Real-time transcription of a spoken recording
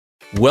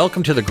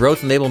Welcome to the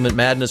Growth Enablement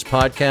Madness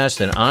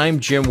podcast, and I'm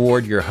Jim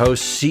Ward, your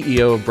host,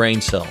 CEO of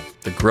BrainCell,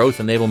 the growth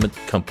enablement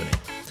company.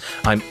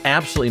 I'm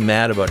absolutely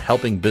mad about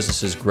helping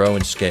businesses grow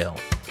and scale.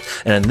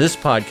 And in this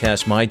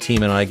podcast, my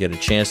team and I get a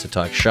chance to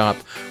talk shop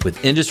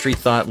with industry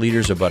thought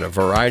leaders about a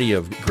variety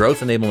of growth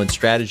enablement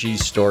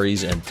strategies,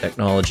 stories, and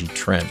technology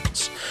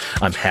trends.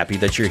 I'm happy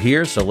that you're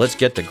here, so let's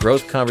get the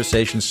growth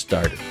conversation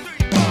started.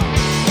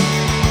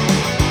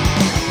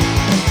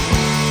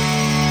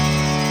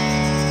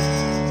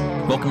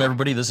 Welcome,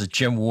 everybody. This is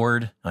Jim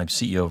Ward. I'm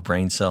CEO of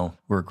BrainCell.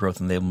 We're a growth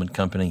enablement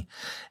company.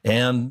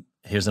 And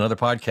here's another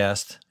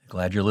podcast.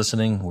 Glad you're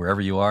listening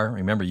wherever you are.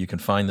 Remember, you can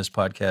find this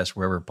podcast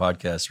wherever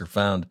podcasts are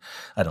found.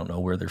 I don't know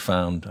where they're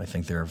found. I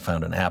think they're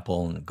found in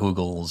Apple and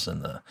Google's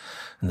and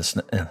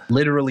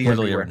literally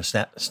everywhere. In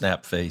the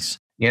Snap face.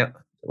 Yeah.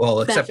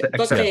 Well, except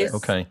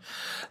okay.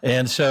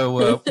 And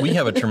so we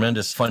have a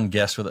tremendous fun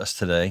guest with us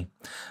today.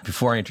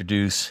 Before I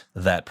introduce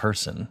that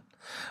person,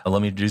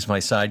 let me introduce my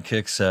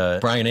sidekicks.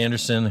 Brian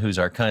Anderson, who's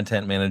our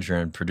content manager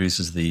and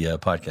produces the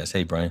podcast.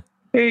 Hey, Brian.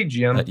 Hey,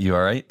 Jim. You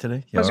all right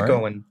today? How's it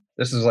going?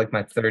 This is like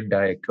my third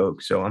Diet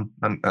Coke, so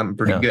I'm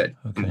pretty good.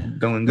 Okay. I'm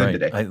going good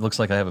today. It looks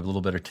like I have a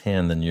little better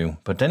tan than you,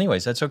 but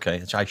anyways, that's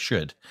okay. I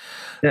should.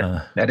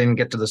 Yeah, I didn't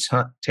get to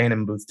the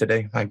tanning booth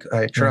today. I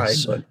tried,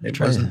 but it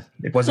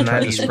wasn't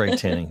that easy. Spray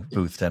tanning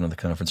booth down in the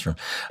conference room.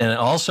 And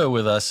also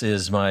with us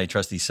is my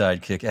trusty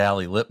sidekick,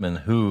 Allie Lippman,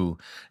 who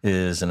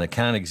is an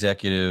account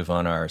executive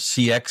on our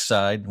CX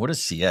side. What is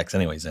CX,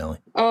 anyways, Allie?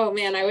 Oh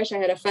man, I wish I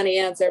had a funny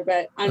answer,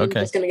 but I'm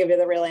just going to give you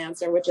the real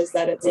answer, which is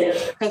that it's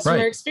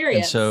customer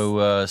experience. And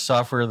so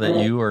software that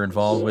you are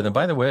involved with. And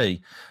by the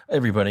way,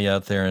 everybody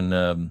out there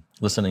in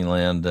listening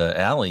land,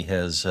 Allie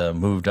has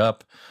moved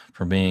up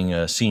from being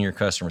a senior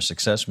customer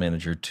success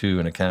manager to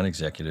an account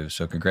executive.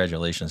 So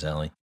congratulations,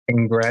 Allie.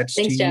 Congrats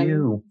to Jim.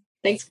 you.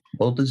 Thanks.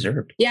 Well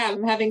deserved. Yeah,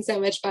 I'm having so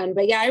much fun.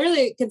 But yeah, I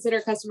really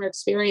consider customer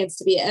experience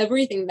to be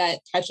everything that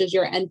touches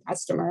your end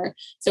customer.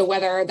 So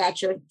whether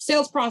that's your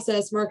sales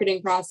process,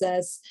 marketing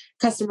process,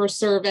 customer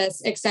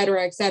service, et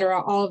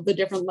cetera, all of the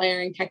different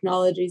layering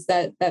technologies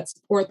that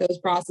support those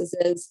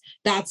processes,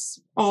 that's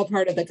all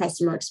part of the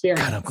customer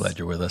experience. God, I'm glad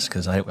you're with us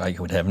because I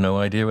would have no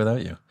idea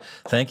without you.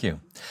 Thank you.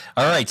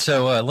 All right,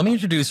 so let me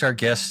introduce our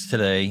guest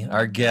today.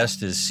 Our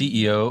guest is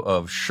CEO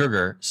of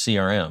Sugar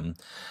CRM.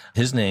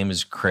 His name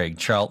is Craig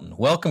Charlton.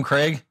 Welcome,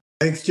 Craig.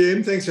 Thanks,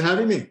 Jim. Thanks for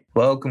having me.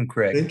 Welcome,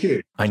 Craig. Thank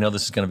you. I know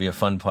this is going to be a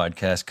fun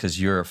podcast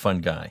because you're a fun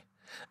guy.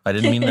 I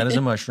didn't mean that as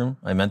a mushroom.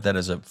 I meant that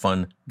as a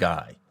fun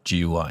guy,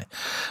 G-U-I.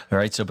 All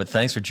right, but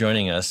thanks for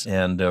joining us.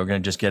 And we're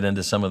going to just get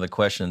into some of the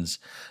questions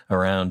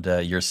around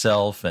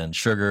yourself and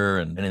sugar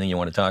and anything you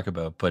want to talk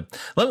about. But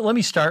let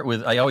me start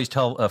with, I always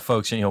tell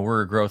folks,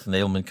 we're a growth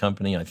enablement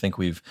company. I think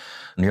we've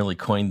nearly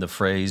coined the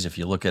phrase. If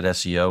you look at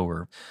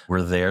SEO,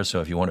 we're there. So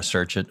if you want to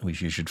search it,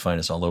 you should find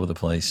us all over the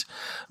place.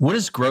 What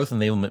does growth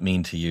enablement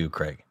mean to you,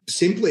 Craig?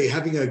 Simply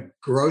having a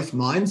growth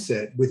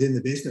mindset within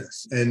the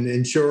business and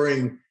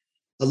ensuring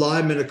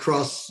alignment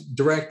across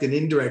direct and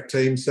indirect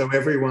teams so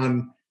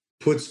everyone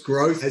puts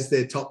growth as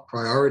their top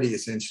priority,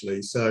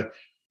 essentially. So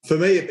for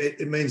me,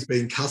 it means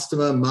being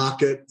customer,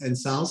 market, and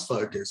sales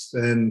focused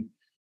and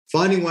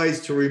finding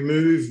ways to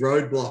remove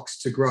roadblocks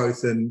to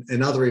growth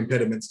and other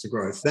impediments to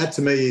growth. That,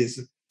 to me,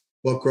 is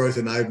what growth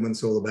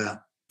enablement's all about.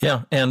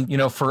 Yeah. And,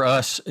 for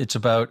us, it's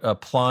about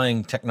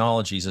applying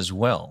technologies as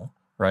well,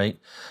 right,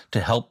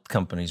 to help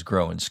companies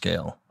grow and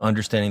scale,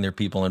 understanding their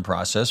people and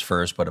process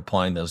first, but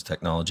applying those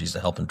technologies to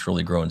help them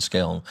truly grow and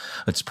scale.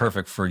 It's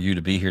perfect for you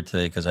to be here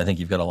today because I think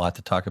you've got a lot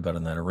to talk about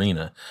in that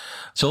arena.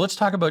 So let's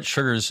talk about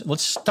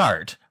let's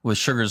start with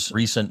Sugar's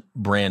recent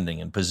branding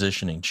and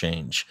positioning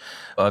change.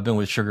 I've been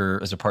with Sugar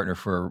as a partner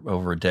for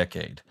over a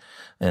decade,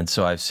 and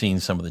so I've seen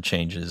some of the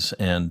changes.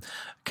 And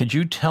could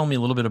you tell me a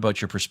little bit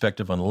about your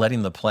perspective on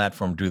letting the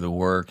platform do the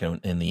work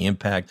and the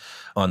impact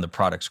on the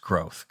product's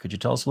growth? Could you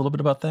tell us a little bit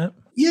about that?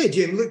 Yeah,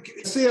 Jim. Look,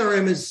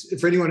 CRM is,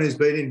 for anyone who's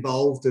been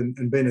involved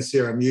and been a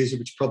CRM user,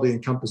 which probably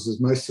encompasses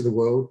most of the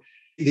world,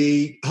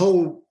 the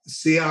whole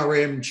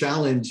CRM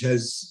challenge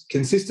has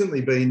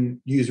consistently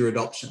been user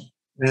adoption.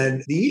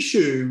 And the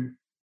issue,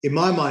 in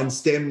my mind,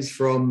 stems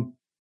from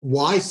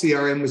why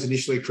CRM was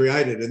initially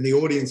created and the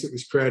audience it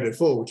was created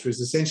for, which was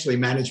essentially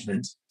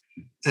management.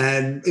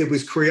 And it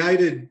was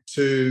created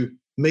to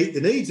meet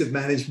the needs of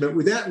management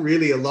without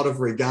really a lot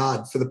of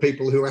regard for the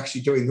people who are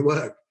actually doing the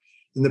work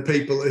and the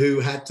people who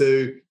had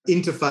to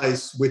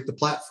interface with the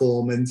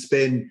platform and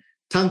spend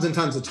tons and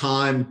tons of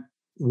time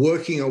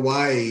working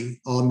away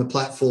on the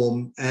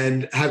platform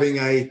and having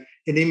an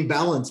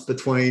imbalance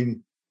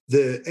between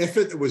the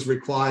effort that was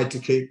required to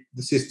keep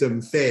the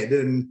system fed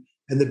and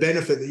the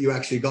benefit that you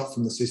actually got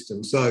from the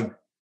system. So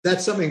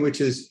that's something which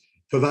has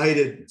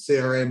pervaded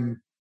CRM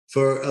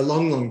for a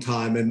long, long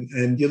time.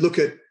 And you look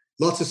at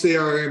lots of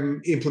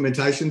CRM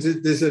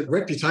implementations, there's a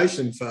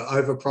reputation for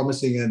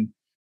over-promising and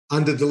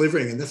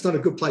under-delivering, and that's not a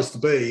good place to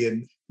be.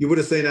 And you would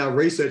have seen our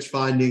research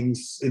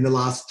findings in the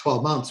last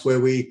 12 months where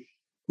we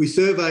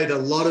surveyed a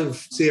lot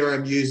of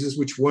CRM users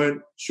which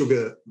weren't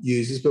Sugar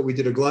users, but we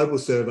did a global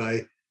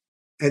survey.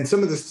 And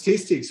some of the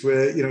statistics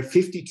were,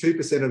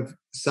 52% of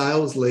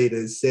sales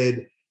leaders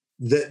said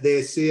that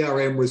their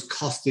CRM was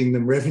costing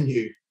them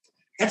revenue.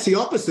 That's the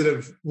opposite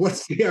of what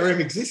CRM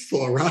exists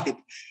for, right?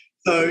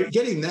 So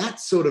getting that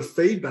sort of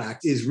feedback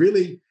is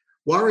really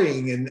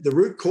worrying. And the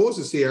root cause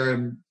of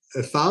CRM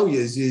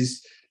failures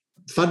is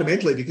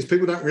fundamentally because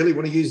people don't really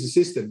want to use the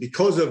system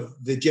because of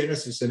the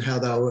genesis and how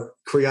they were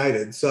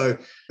created. So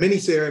many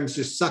CRMs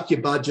just suck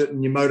your budget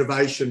and your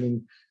motivation,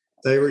 and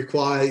they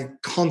require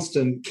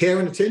constant care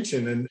and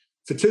attention. And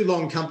for too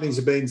long, companies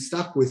have been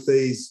stuck with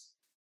these,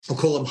 I'll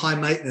call them high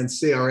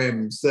maintenance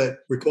CRMs that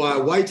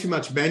require way too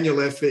much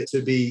manual effort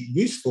to be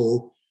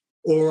useful,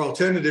 or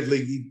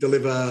alternatively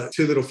deliver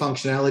too little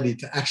functionality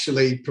to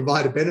actually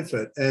provide a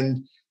benefit.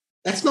 And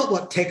that's not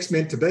what tech's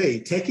meant to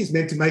be. Tech is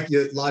meant to make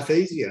your life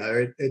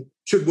easier. It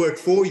should work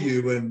for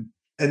you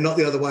and not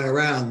the other way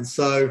around.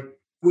 So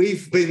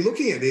we've been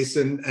looking at this,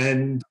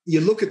 and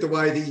you look at the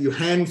way that you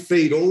hand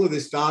feed all of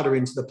this data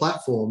into the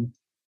platform,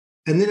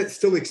 and then it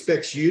still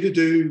expects you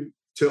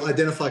to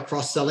identify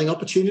cross-selling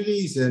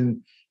opportunities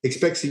and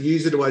expects the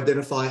user to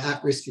identify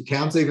at-risk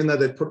accounts, even though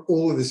they've put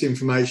all of this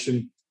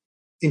information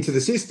into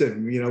the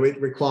system. It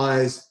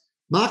requires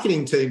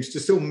marketing teams to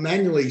still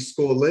manually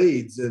score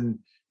leads and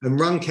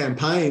run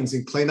campaigns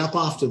and clean up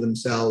after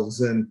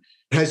themselves, and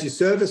has your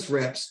service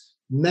reps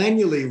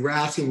manually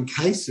routing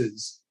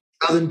cases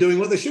rather than doing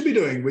what they should be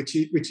doing, which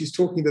is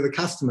talking to the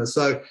customer.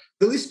 So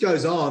the list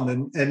goes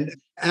on, and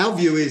our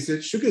view is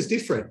that Sugar's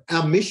different.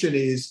 Our mission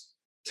is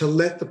to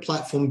let the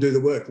platform do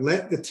the work,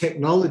 let the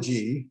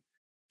technology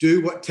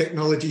do what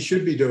technology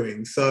should be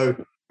doing. So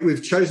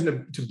we've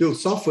chosen to build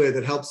software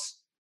that helps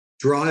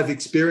drive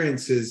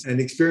experiences, and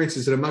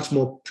experiences that are much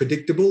more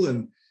predictable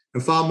and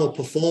far more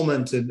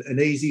performant and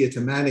easier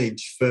to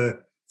manage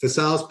for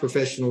sales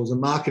professionals and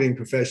marketing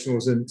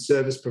professionals and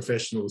service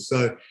professionals.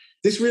 So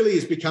this really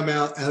has become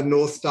our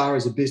North Star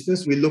as a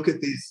business. We look at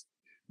this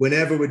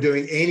whenever we're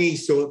doing any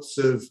sorts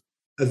of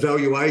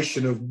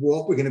evaluation of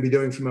what we're going to be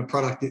doing from a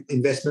product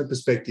investment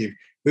perspective.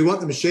 We want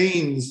the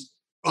machines,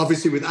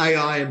 obviously with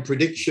AI and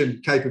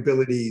prediction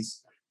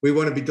capabilities, we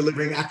want to be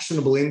delivering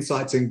actionable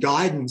insights and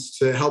guidance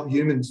to help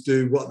humans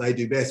do what they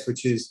do best,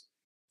 which is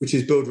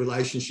build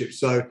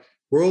relationships. So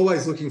we're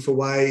always looking for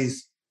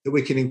ways that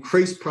we can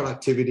increase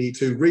productivity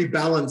to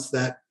rebalance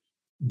that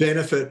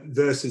benefit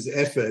versus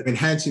effort,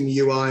 enhancing the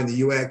UI and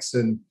the UX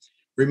and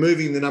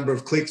removing the number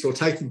of clicks or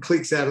taking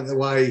clicks out of the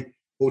way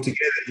altogether.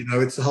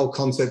 It's the whole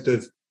concept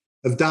of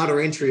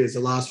data entry as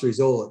a last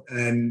resort.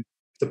 And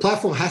the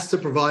platform has to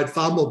provide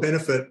far more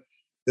benefit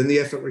than the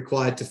effort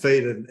required to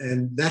feed it.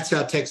 And that's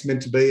how tech's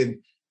meant to be. And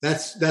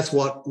that's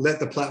what let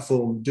the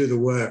platform do the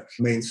work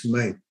means for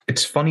me.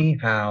 It's funny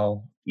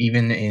how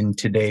even in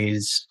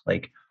today's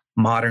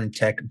modern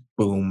tech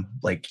boom,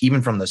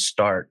 even from the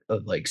start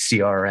of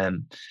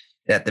CRM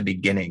at the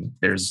beginning,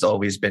 there's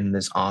always been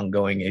this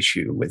ongoing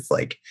issue with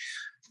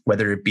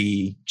whether it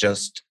be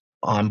just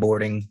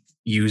onboarding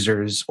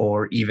users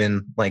or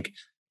even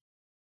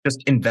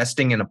just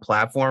investing in a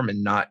platform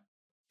and not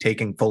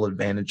taking full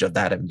advantage of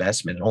that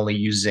investment, only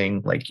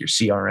using your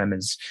CRM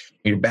as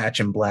your batch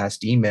and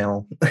blast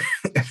email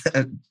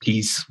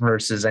piece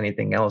versus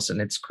anything else.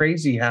 And it's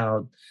crazy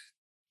how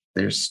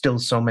there's still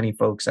so many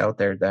folks out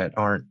there that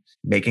aren't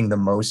making the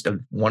most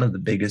of one of the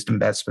biggest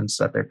investments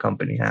that their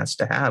company has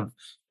to have.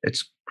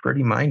 It's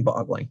pretty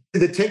mind-boggling.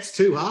 The tech's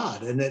too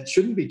hard, and it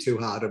shouldn't be too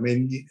hard. I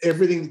mean,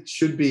 everything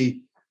should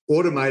be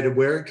automated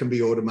where it can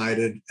be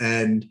automated,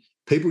 and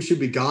people should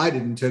be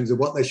guided in terms of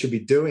what they should be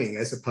doing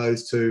as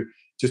opposed to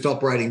just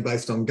operating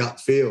based on gut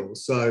feel.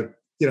 So,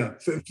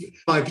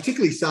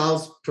 particularly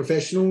sales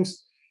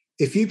professionals,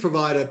 if you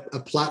provide a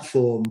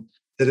platform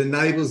that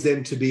enables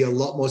them to be a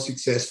lot more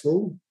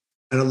successful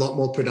and a lot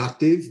more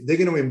productive, they're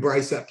going to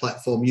embrace that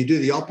platform. You do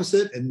the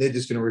opposite, and they're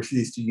just going to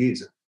refuse to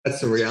use it.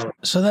 That's the reality.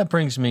 So that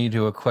brings me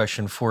to a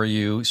question for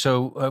you.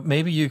 So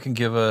maybe you can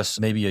give us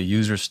maybe a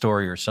user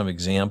story or some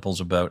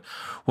examples about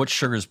what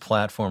Sugar's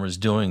platform is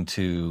doing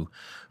to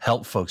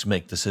help folks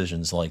make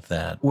decisions like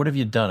that. What have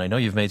you done? I know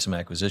you've made some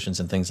acquisitions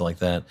and things like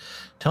that.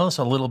 Tell us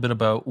a little bit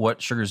about what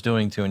Sugar's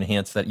doing to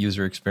enhance that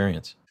user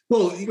experience.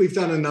 Well, we've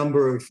done a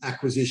number of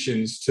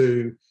acquisitions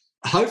to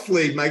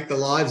hopefully make the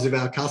lives of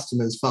our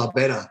customers far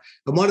better.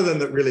 And one of them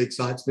that really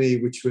excites me,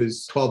 which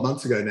was 12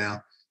 months ago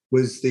now,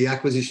 was the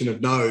acquisition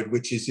of Node,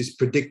 which is this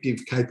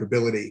predictive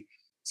capability.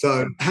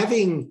 So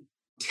having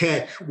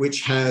tech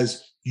which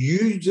has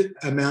huge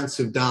amounts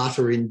of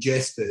data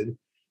ingested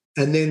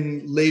and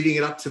then leaving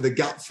it up to the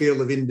gut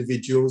feel of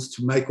individuals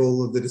to make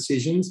all of the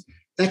decisions,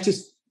 that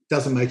just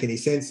doesn't make any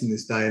sense in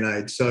this day and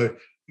age. So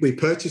we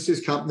purchased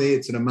this company.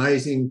 It's an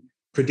amazing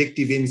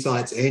predictive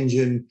insights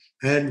engine,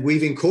 and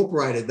we've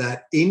incorporated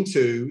that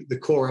into the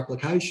core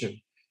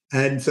application.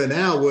 And so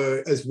now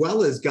we're, as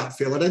well as gut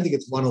feel, I don't think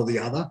it's one or the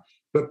other,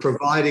 but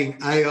providing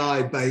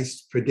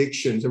AI-based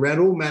predictions around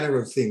all manner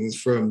of things,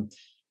 from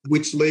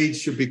which leads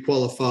should be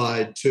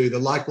qualified to the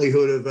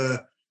likelihood of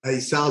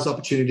a sales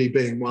opportunity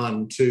being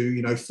won,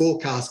 to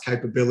forecast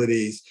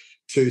capabilities,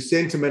 to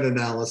sentiment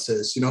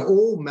analysis,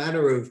 all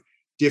manner of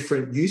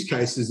different use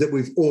cases that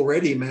we've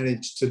already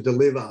managed to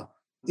deliver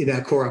in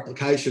our core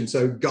application.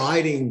 So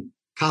guiding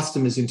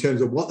customers in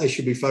terms of what they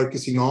should be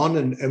focusing on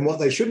and what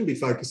they shouldn't be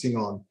focusing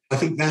on. I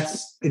think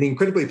that's an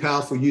incredibly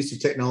powerful use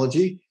of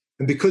technology.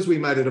 And because we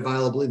made it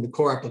available in the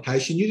core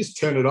application, you just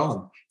turn it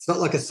on. It's not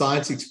like a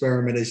science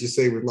experiment, as you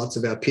see with lots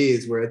of our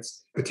peers, where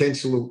it's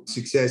potential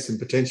success and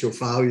potential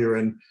failure.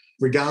 And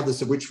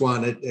regardless of which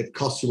one, it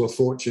costs you a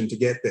fortune to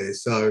get there.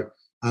 So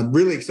I'm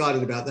really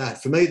excited about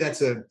that. For me,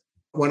 that's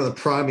one of the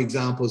prime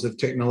examples of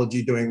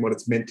technology doing what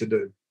it's meant to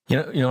do.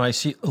 I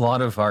see a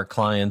lot of our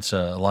clients,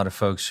 a lot of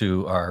folks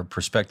who are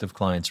prospective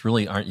clients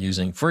really aren't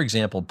using, for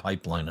example,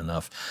 Pipeline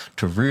enough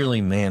to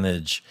really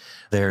manage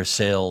their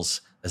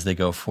sales as they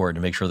go forward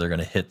to make sure they're going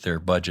to hit their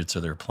budgets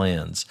or their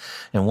plans.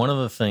 And one of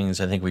the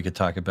things I think we could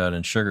talk about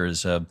in Sugar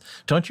is,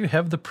 don't you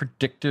have the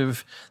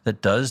predictive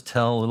that does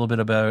tell a little bit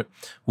about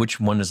which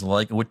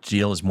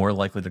deal is more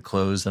likely to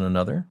close than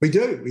another? We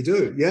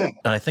do, yeah.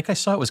 And I think I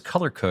saw it was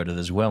color-coded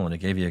as well, and it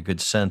gave you a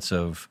good sense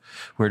of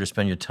where to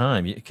spend your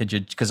time.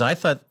 Because I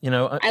thought,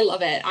 I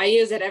love it. I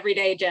use it every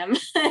day, Jim.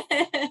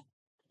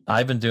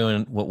 I've been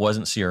doing what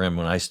wasn't CRM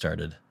when I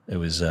started. It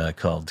was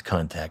called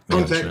contact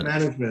management.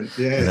 Contact management,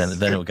 yes.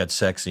 And then it got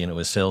sexy, and it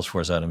was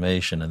Salesforce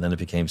automation, and then it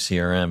became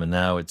CRM, and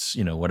now it's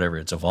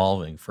it's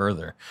evolving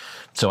further.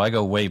 So I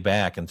go way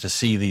back, and to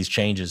see these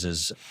changes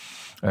is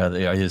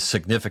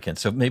significant.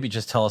 So maybe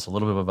just tell us a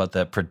little bit about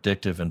that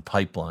predictive and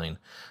pipeline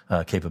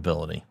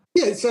capability.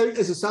 Yeah. So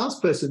as a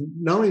salesperson,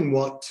 knowing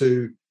what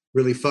to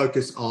really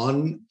focus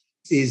on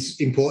is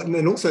important,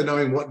 and also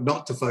knowing what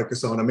not to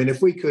focus on. I mean,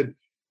 if we could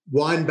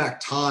wind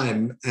back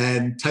time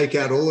and take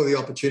out all of the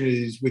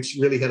opportunities which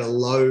really had a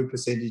low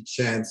percentage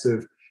chance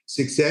of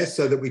success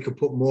so that we could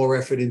put more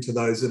effort into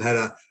those that had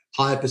a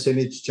higher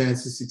percentage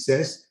chance of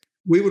success,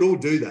 we would all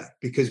do that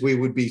because we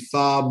would be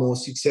far more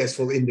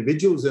successful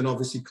individuals and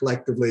obviously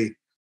collectively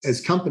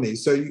as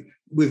companies. So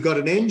we've got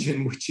an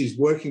engine which is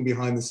working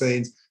behind the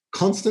scenes,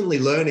 constantly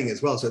learning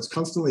as well. So it's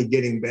constantly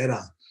getting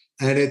better.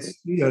 And it's,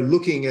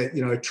 looking at,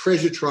 a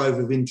treasure trove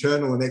of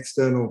internal and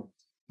external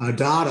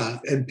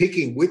data and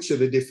picking which of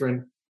the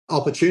different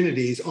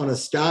opportunities on a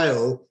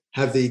scale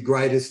have the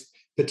greatest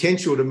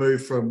potential to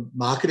move from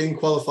marketing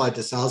qualified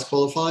to sales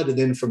qualified, and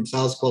then from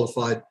sales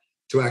qualified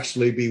to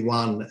actually be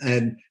won.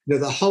 And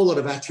the whole lot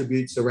of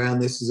attributes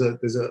around this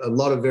there's a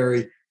lot of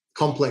very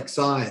complex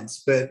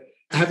science, but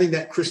having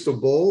that crystal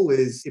ball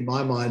is, in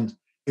my mind,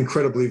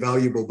 incredibly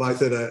valuable,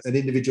 both at an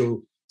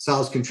individual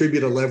sales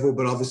contributor level,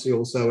 but obviously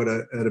also at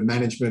a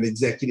management,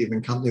 executive,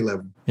 and company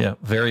level. Yeah,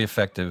 very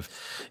effective.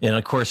 And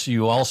of course,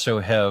 you also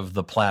have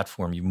the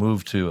platform. You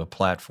moved to a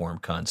platform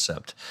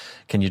concept.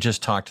 Can you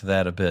just talk to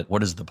that a bit?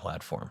 What is the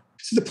platform?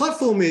 So the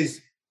platform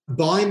is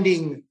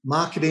binding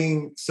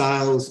marketing,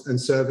 sales,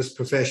 and service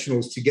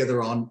professionals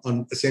together on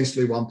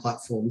essentially one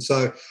platform.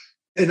 So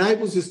it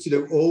enables us to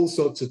do all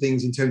sorts of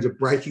things in terms of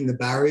breaking the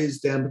barriers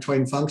down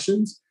between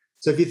functions.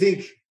 So if you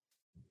think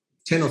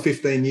 10 or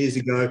 15 years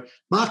ago,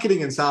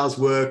 marketing and sales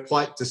were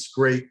quite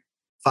discrete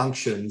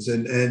functions.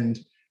 And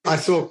I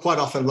saw quite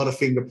often a lot of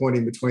finger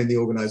pointing between the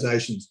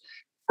organizations.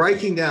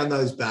 Breaking down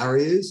those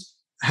barriers,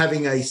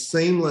 having a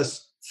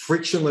seamless,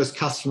 frictionless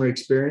customer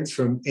experience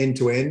from end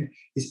to end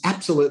is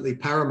absolutely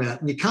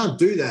paramount. And you can't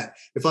do that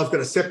if I've got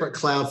a separate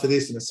cloud for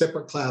this and a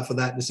separate cloud for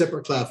that and a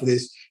separate cloud for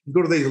this. You've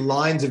got all these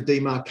lines of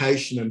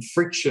demarcation and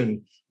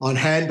friction on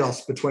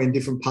handoffs between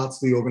different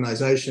parts of the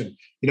organization.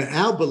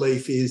 Our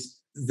belief is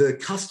the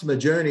customer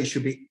journey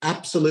should be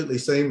absolutely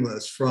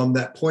seamless from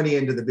that pointy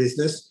end of the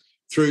business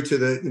through to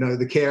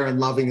the care and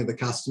loving of the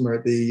customer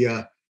at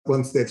the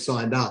once they've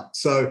signed up.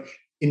 So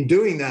in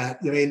doing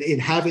that, in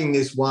having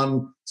this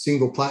one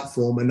single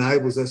platform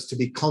enables us to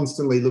be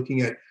constantly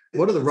looking at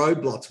what are the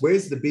roadblocks,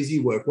 where's the busy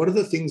work, what are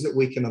the things that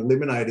we can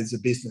eliminate as a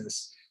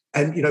business,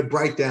 and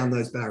break down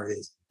those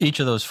barriers. Each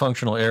of those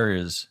functional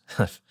areas,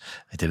 I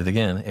did it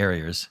again,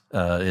 areas.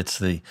 It's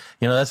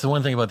that's the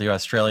one thing about the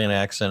Australian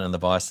accent and the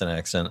Boston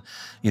accent.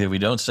 Either we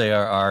don't say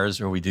our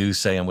R's or we do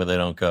say them where they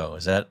don't go.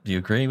 Do you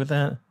agree with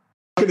that?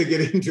 I'm going to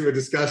get into a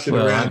discussion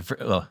around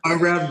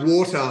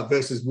water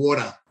versus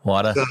water.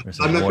 Water.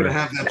 So I'm not going to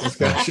have that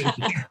discussion.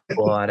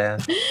 Water.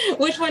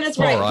 Which one is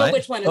right? But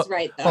which one is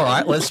right, though? All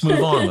right, let's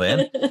move on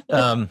then.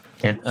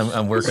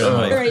 I'm working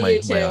on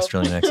my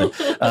Australian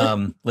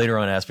accent. Later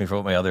on, ask me for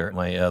what my other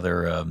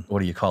what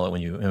do you call it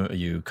when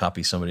you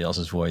copy somebody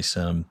else's voice?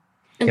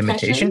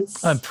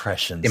 Imitations?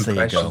 Impressions.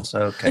 There you go.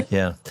 Okay.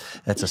 Yeah,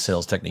 that's a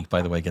sales technique,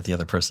 by the way. Get the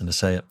other person to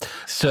say it.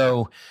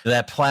 So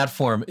that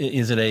platform,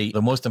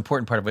 the most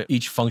important part of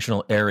each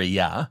functional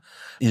area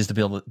is to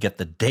be able to get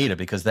the data,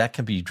 because that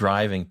can be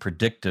driving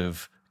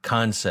predictive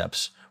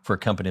concepts for a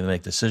company to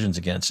make decisions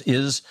against.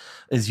 Is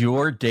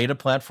your data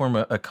platform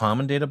a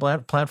common data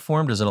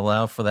platform? Does it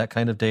allow for that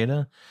kind of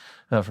data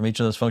from each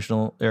of those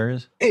functional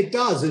areas? It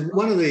does. And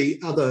one of the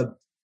other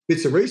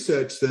bits of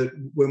research that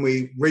when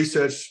we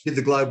did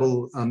the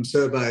global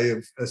survey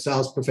of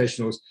sales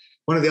professionals,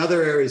 one of the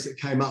other areas that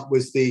came up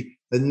was the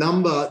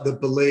number that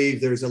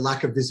believe there is a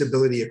lack of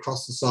visibility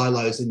across the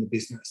silos in the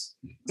business.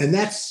 And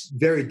that's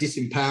very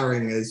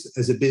disempowering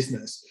as a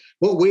business.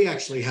 what we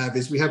actually have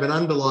is we have an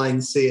underlying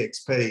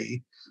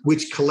CXP,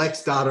 which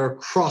collects data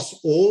across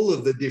all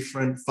of the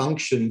different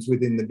functions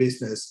within the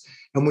business.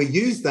 And we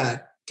use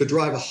that to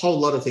drive a whole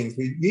lot of things.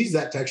 We use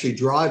that to actually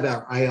drive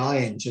our AI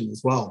engine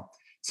as well.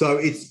 So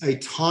it's a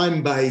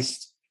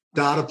time-based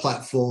data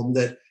platform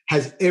that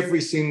has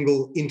every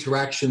single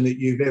interaction that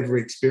you've ever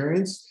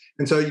experienced.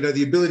 And so,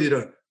 the ability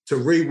to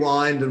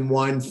rewind and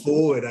wind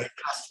forward a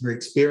customer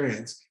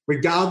experience,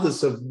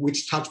 regardless of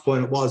which touch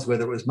point it was,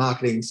 whether it was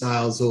marketing,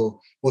 sales, or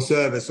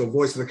service, or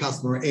voice of the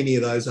customer, or any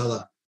of those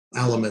other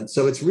elements.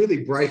 So it's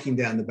really breaking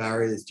down the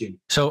barriers, Jim.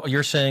 So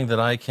you're saying that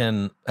I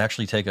can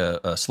actually take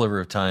a sliver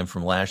of time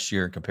from last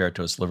year and compare it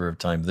to a sliver of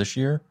time this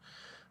year?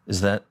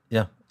 Is that,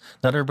 yeah.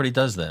 Not everybody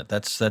does that.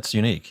 That's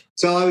unique.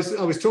 So I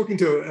was talking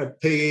to a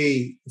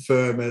PE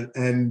firm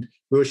and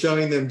we were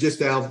showing them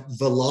just our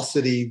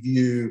velocity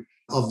view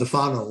of the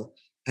funnel.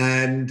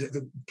 And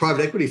the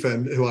private equity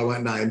firm, who I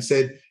won't name,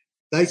 said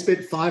they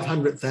spent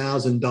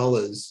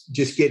 $500,000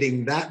 just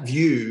getting that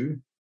view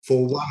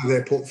for one of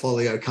their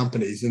portfolio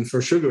companies. And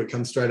for Sugar, it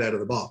comes straight out of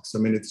the box. I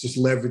mean, it's just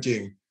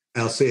leveraging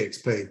our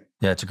CXP.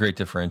 Yeah, it's a great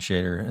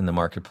differentiator in the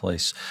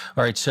marketplace.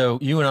 All right, so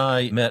you and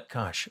I met,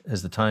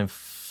 has the time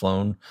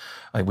flown?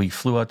 We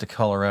flew out to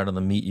Colorado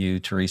to meet you,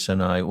 Teresa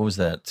and I. What was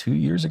that, 2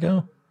 years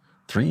ago?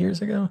 3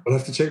 years ago? I'll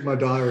have to check my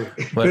diary.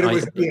 But it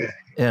was, yeah.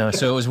 Yeah,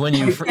 so it was when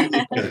you...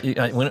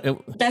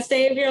 Best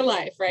day of your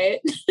life, right?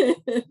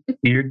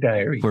 Your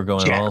diary. We're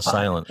going all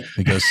silent.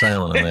 We go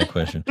silent on that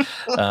question.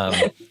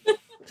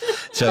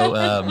 So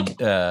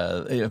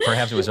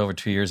perhaps it was over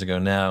 2 years ago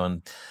now.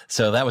 And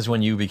so that was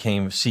when you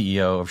became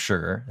CEO of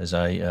Sugar, as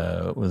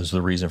was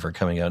the reason for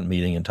coming out and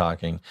meeting and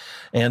talking.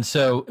 And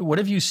so what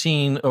have you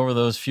seen over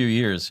those few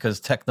years? Because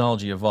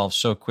technology evolves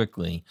so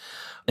quickly.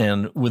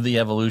 And with the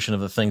evolution of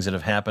the things that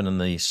have happened in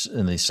the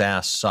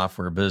SaaS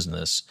software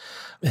business,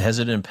 has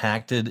it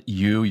impacted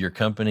you, your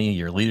company,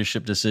 your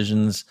leadership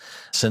decisions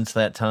since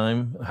that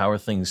time? How are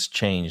things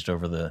changed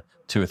over the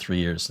 2 or 3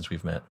 years since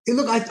we've met?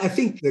 Look, I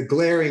think the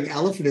glaring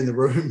elephant in the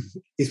room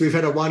is we've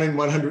had a 1 in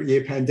 100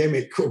 year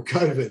pandemic called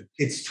COVID.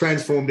 It's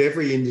transformed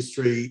every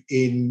industry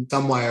in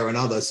some way or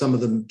another, some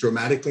of them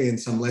dramatically and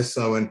some less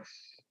so. And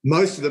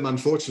most of them,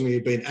 unfortunately,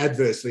 have been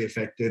adversely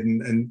affected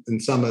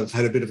and some have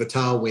had a bit of a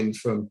tailwind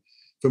from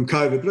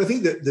COVID. But I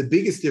think that the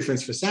biggest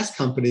difference for SaaS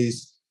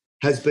companies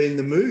has been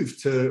the move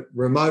to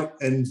remote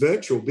and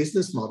virtual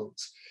business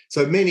models.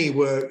 So many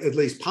were at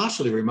least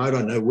partially remote.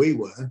 I know we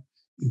were.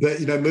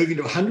 But, moving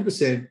to a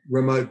 100%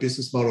 remote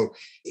business model,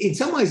 in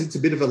some ways it's a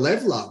bit of a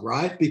leveler,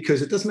 right?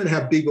 Because it doesn't matter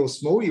how big or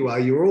small you are,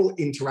 you're all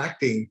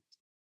interacting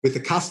with the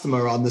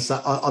customer on the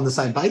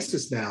same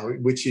basis now,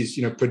 which is,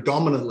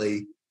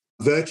 predominantly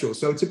virtual.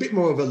 So it's a bit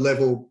more of a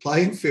level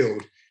playing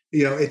field.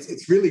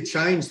 It's really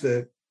changed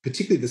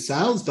particularly the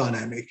sales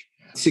dynamic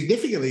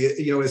significantly.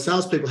 As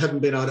salespeople haven't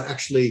been able to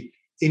actually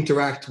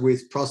interact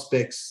with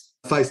prospects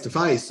face to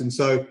face. And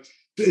so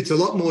it's a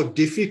lot more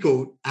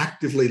difficult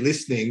actively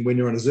listening when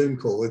you're on a Zoom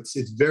call.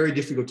 It's very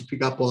difficult to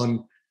pick up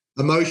on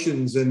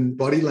emotions and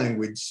body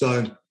language.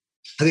 So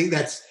I think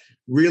that's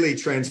really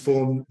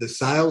transformed the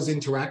sales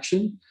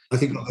interaction. I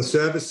think on the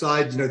service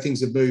side,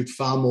 things have moved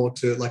far more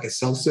to like a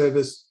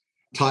self-service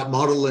type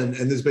model, and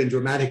there's been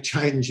dramatic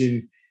change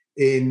in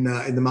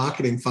the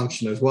marketing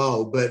function as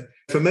well. But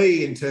for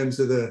me, in terms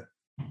of the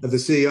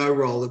CEO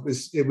role, it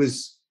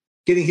was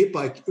getting hit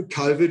by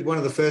COVID, one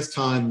of the first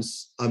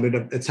times,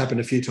 it's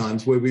happened a few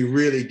times, where we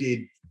really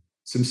did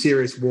some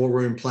serious war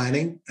room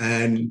planning.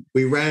 And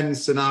we ran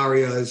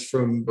scenarios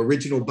from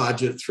original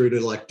budget through to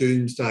like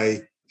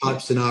doomsday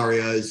type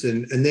scenarios.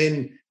 And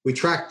then we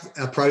tracked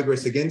our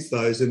progress against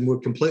those and were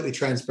completely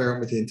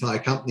transparent with the entire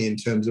company in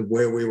terms of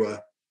where we were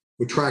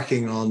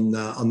tracking on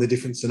the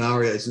different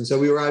scenarios. And so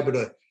we were able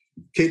to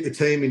keep the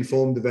team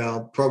informed of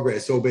our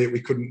progress, albeit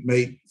we couldn't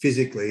meet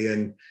physically.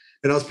 And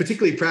I was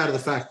particularly proud of the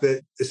fact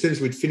that as soon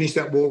as we'd finished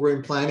that war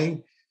room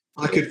planning,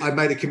 I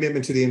made a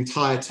commitment to the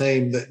entire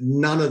team that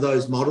none of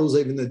those models,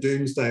 even the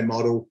doomsday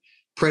model,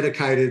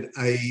 predicated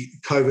a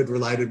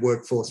COVID-related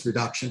workforce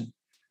reduction.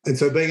 And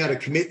so being able to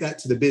commit that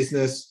to the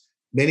business,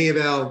 many of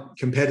our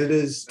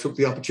competitors took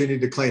the opportunity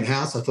to clean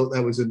house. I thought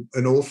that was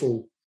an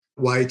awful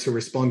way to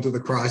respond to the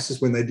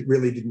crisis when they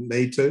really didn't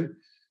need to.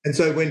 And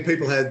so when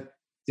people had,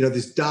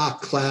 this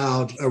dark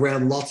cloud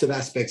around lots of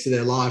aspects of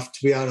their life, to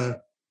be able to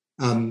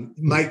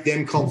make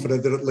them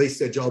confident that at least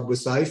their job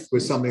was safe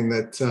was something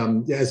that,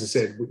 as I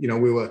said,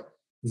 we were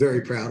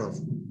very proud of.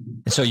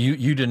 So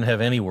you didn't have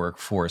any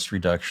workforce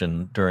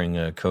reduction during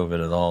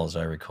COVID at all, as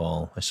I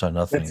recall. I saw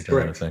nothing to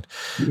that effect.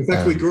 In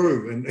fact, we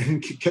grew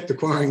and kept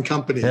acquiring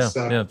companies.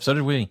 Yeah, so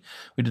did we.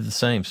 We did the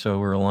same, so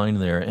we're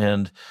aligned there.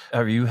 And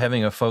are you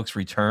having folks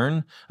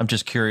return? I'm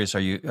just curious, are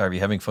you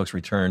having folks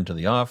return to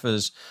the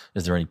office?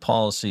 Is there any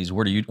policies?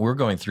 We're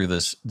going through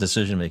this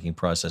decision-making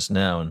process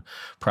now and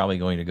probably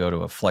going to go to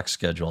a flex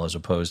schedule as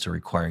opposed to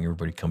requiring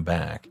everybody to come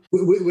back.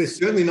 We're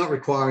certainly not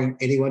requiring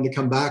anyone to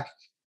come back.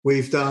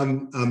 We've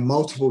done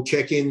multiple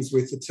check-ins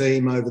with the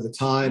team over the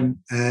time.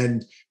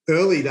 And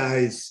early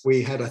days,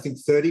 we had, I think,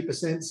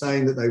 30%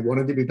 saying that they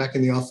wanted to be back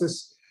in the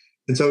office.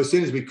 And so as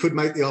soon as we could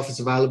make the office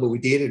available, we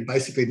did, and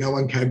basically no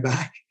one came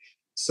back.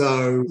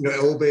 So,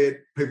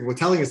 albeit people were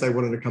telling us they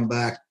wanted to come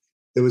back,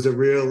 there was a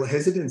real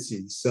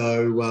hesitancy.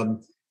 So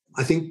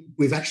I think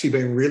we've actually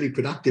been really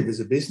productive as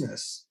a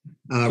business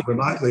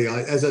remotely.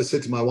 As I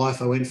said to my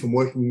wife, I went from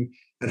working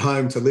at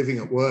home to living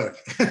at work.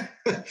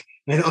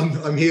 And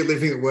I'm here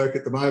living at work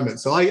at the moment.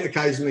 So I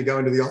occasionally go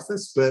into the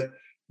office, but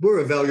we're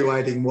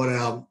evaluating what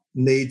our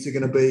needs are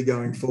going to be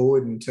going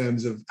forward in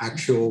terms of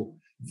actual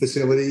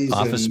facilities.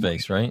 Office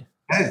space, right?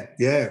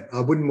 Yeah. I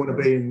wouldn't want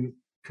to be in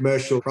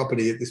commercial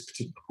property at this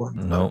particular point.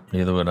 No,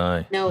 neither would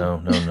I.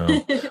 No.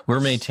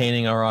 We're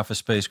maintaining our office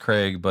space,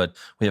 Craig, but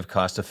we have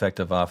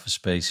cost-effective office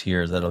space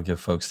here that'll give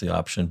folks the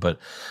option. But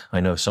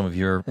I know some of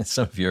your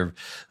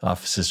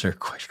offices are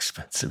quite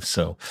expensive.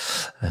 So,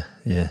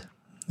 yeah,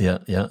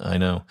 I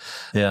know.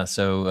 Yeah.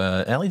 So,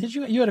 Allie,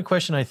 you had a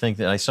question? I think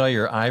that I saw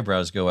your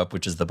eyebrows go up,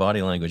 which is the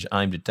body language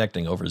I'm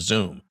detecting over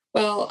Zoom.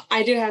 Well,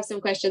 I do have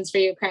some questions for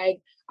you, Craig.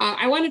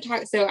 I want to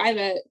talk. So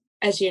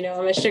as you know,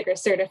 I'm a Sugar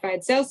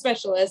certified sales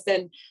specialist.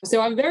 And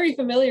so I'm very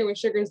familiar with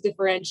Sugar's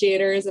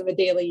differentiators. I'm a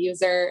daily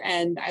user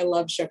and I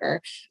love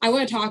Sugar. I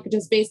want to talk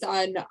just based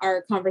on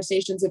our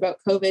conversations about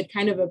COVID,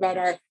 kind of about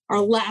our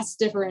last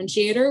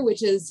differentiator,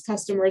 which is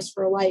customers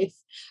for life,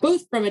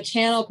 both from a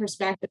channel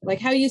perspective, like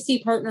how you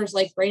see partners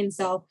like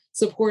BrainCell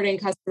supporting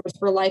customers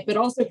for life, but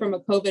also from a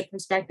COVID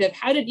perspective,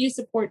 how did you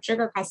support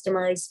Sugar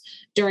customers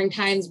during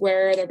times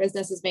where their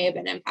businesses may have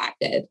been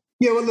impacted?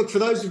 Yeah, well, look, for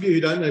those of you who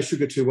don't know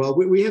Sugar too well,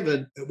 we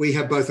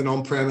have both an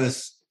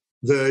on-premise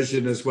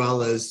version as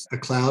well as a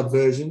cloud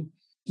version.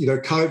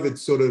 COVID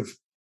sort of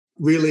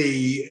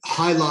really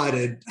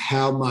highlighted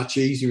how much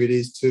easier it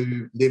is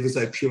to live as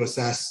a pure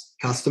SaaS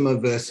customer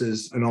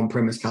versus an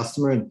on-premise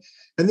customer. And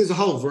there's a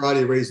whole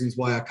variety of reasons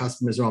why our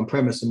customers are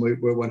on-premise, and we're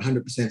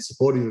 100%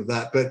 supportive of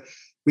that. But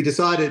we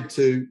decided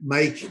to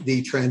make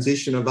the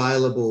transition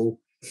available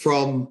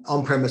from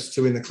on-premise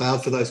to in the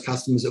cloud for those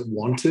customers that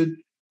wanted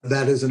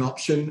that as an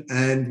option.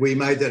 And we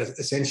made that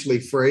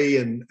essentially free.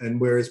 And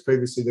whereas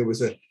previously there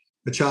was a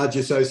charge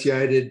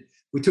associated,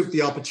 we took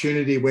the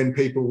opportunity when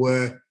people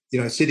were,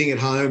 sitting at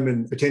home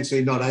and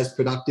potentially not as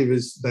productive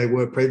as they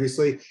were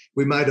previously.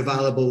 We made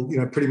available,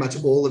 pretty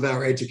much all of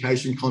our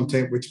education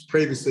content, which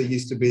previously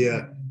used to be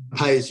a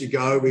pay as you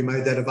go. We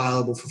made that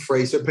available for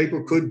free. So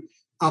people could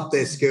up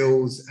their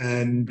skills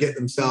and get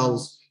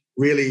themselves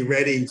really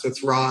ready to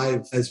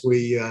thrive as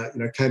we,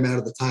 came out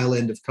of the tail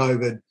end of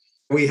COVID.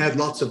 We had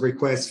lots of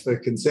requests for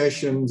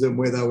concessions, and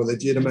where they were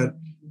legitimate,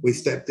 we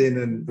stepped in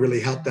and really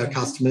helped our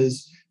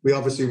customers. We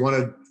obviously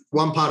wanted,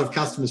 one part of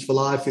customers for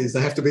life is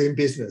they have to be in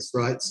business,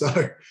 right?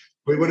 So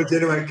we want to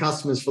generate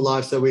customers for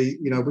life. So we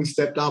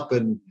stepped up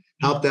and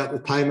helped out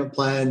with payment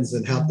plans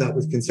and helped out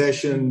with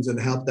concessions and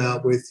helped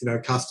out with,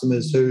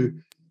 customers who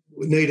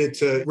needed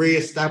to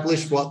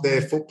reestablish what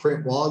their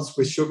footprint was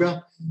with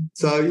Sugar.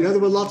 So, there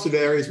were lots of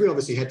areas. We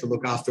obviously had to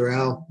look after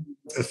our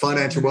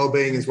financial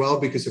well-being as well,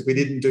 because if we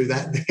didn't do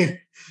that,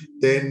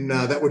 then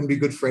that wouldn't be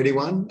good for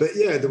anyone. But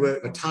yeah, there were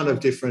a ton of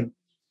different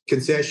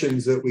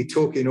concessions that we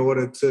took in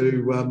order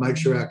to make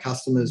sure our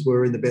customers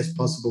were in the best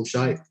possible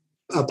shape.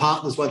 Our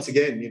partners, once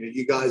again,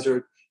 you guys are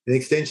an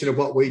extension of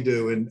what we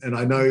do. And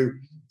I know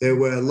there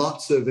were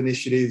lots of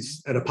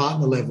initiatives at a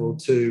partner level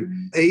to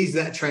ease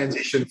that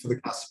transition for the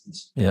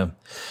customers. Yeah.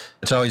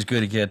 It's always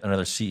good to get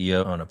another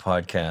CEO on a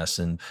podcast,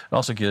 and it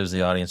also gives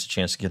the audience a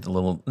chance to get a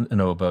little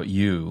know about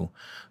you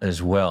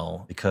as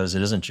well, because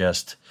it isn't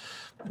just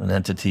an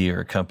entity or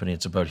a company.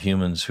 It's about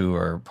humans who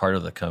are part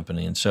of the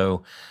company. And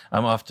so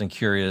I'm often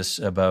curious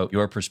about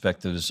your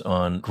perspectives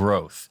on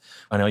growth.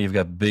 I know you've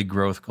got big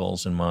growth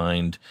goals in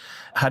mind.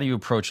 How do you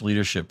approach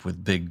leadership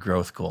with big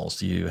growth goals?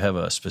 Do you have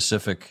a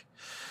specific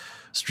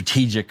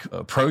strategic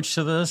approach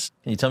to this?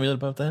 Can you tell me a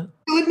little about that?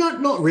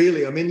 Not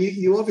really. I mean,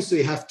 you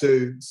obviously have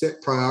to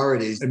set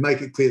priorities and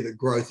make it clear that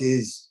growth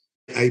is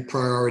a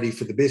priority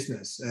for the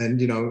business.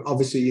 And,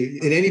 obviously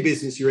in any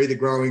business, you're either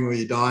growing or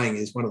you're dying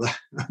is one of the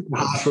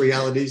harsh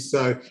realities.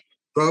 So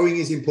growing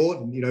is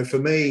important. For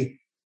me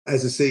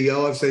as a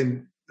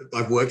CEO,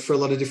 I've worked for a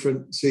lot of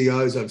different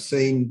CEOs. I've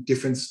seen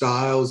different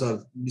styles.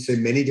 I've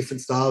seen many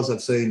different styles.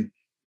 I've seen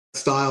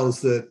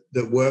styles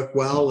that work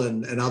well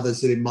and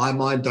others that in my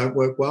mind don't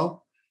work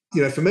well.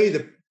 For me,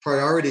 the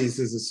priorities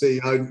as a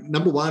CEO,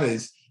 number one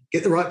is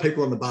get the right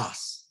people on the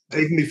bus.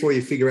 Even before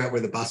you figure out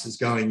where the bus is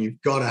going, you've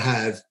got to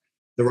have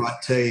the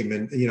right team.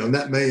 And, and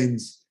that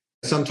means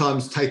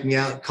sometimes taking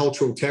out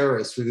cultural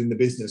terrorists within the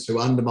business who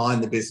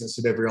undermine the business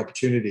at every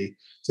opportunity.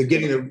 So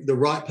getting the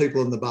right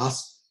people on the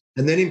bus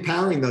and then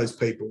empowering those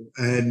people.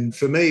 And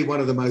for me, one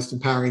of the most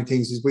empowering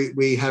things is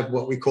we have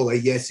what we call a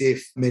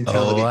yes-if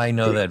mentality. Oh, I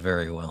know that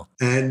very well.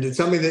 And it's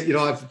something that,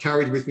 I've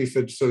carried with me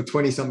for sort of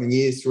 20-something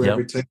years through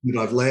every team that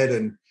I've led.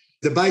 And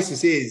the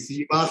basis is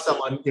you ask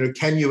someone,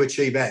 can you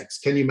achieve X?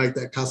 Can you make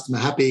that customer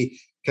happy?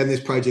 Can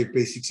this project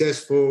be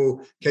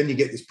successful? Can you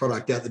get this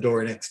product out the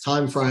door in X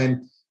time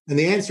frame? And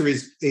the answer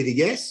is either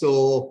yes,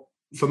 or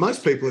for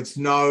most people, it's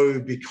no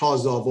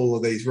because of all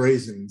of these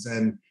reasons.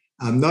 And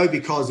no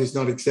because is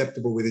not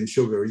acceptable within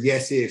Sugar.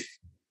 Yes if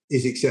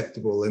is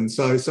acceptable. And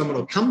so someone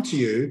will come to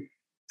you,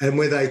 and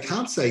where they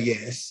can't say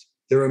yes,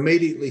 they're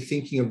immediately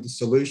thinking of the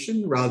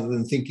solution rather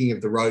than thinking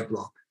of the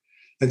roadblock.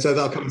 And so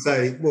they'll come and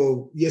say,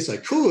 well, yes, I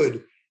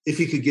could if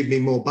you could give me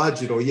more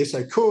budget, or yes,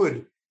 I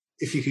could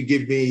if you could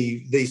give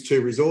me these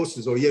two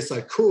resources, or yes,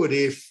 I could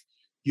if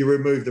you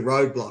remove the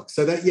roadblock.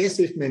 So that yes,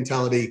 if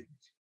mentality,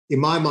 in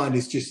my mind,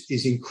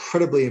 is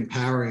incredibly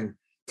empowering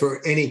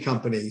for any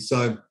company.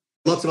 So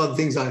lots of other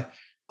things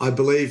I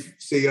believe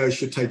CEOs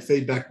should take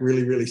feedback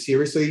really, really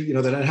seriously. They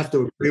don't have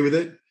to agree with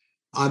it.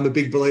 I'm a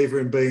big believer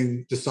in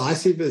being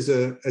decisive as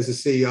a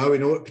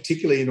CEO,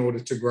 particularly in order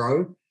to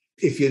grow.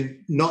 If you're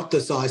not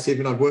decisive,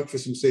 and I've worked for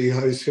some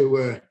CEOs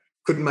who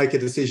couldn't make a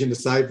decision to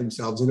save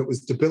themselves, and it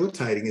was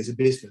debilitating as a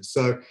business.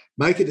 So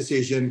make a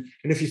decision,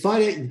 and if you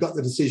find out you've got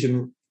the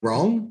decision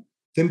wrong,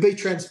 then be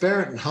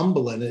transparent and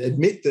humble and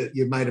admit that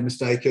you've made a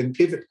mistake and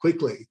pivot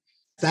quickly.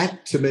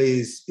 That to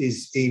me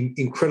is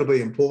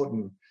incredibly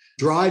important.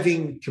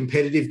 Driving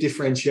competitive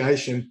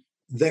differentiation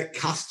that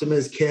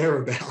customers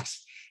care about.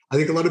 I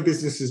think a lot of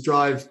businesses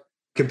drive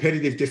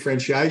competitive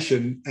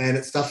differentiation, and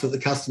it's stuff that the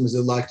customers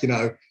are like,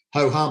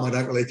 ho-hum, I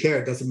don't really care.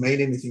 It doesn't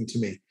mean anything to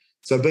me.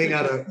 So being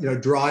able to,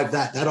 drive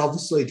that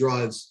obviously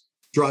drives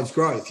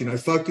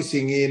growth,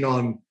 focusing in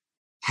on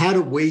how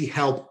do we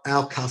help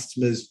our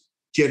customers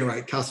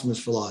generate customers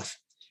for life.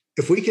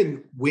 If we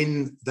can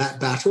win that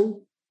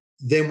battle,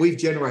 then we've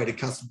generated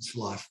customers for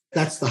life.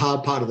 That's the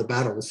hard part of the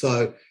battle.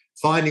 So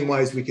finding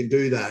ways we can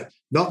do that,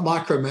 not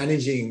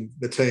micromanaging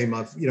the team.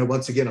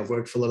 Once again, I've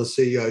worked for a lot of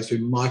CEOs who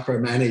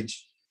micromanage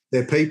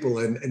their people.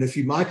 And if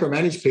you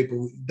micromanage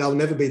people, they'll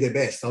never be their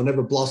best. They'll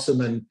never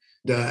blossom and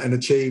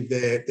achieve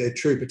their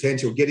true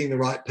potential. Getting the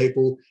right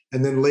people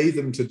and then leave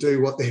them to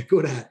do what they're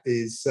good at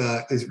is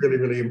really,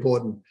 really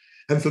important.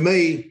 And for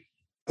me,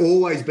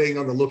 always being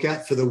on the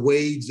lookout for the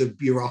weeds of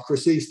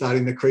bureaucracy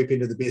starting to creep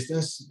into the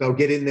business. They'll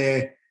get in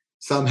there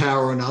somehow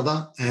or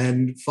another,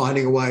 and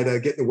finding a way to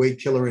get the weed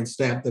killer and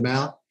stamp them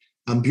out.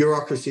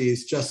 Bureaucracy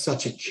is just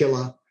such a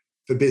killer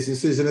for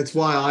businesses, and it's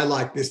why I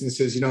like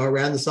businesses,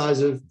 around the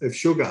size of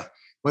sugar.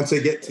 Once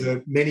they get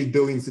to many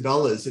billions of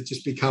dollars, it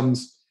just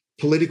becomes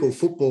political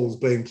footballs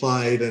being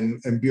played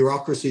and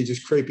bureaucracy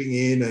just creeping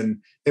in and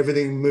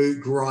everything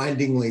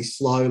grindingly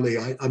slowly.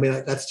 I mean,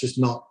 that's just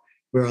not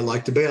where I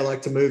like to be. I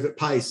like to move at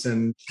pace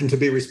and to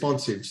be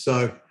responsive.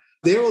 So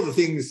they're all the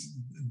things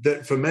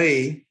that, for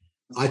me,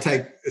 I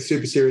take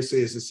super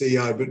seriously as a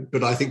CEO,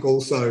 but I think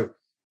also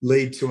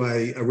lead to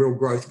a real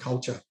growth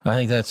culture. I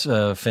think that's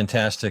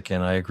fantastic,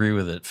 and I agree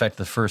with it. In fact,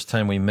 the first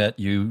time we met,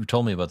 you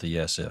told me about the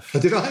yes if.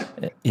 Did I?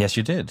 Yes,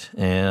 you did.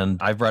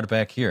 And I brought it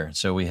back here.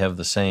 So we have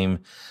the same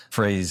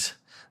phrase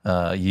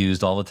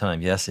used all the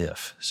time, yes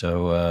if.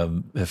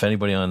 So if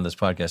anybody on this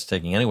podcast is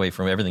taking any away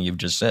from everything you've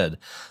just said,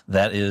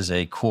 that is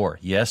a core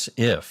yes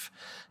if.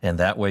 And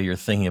that way you're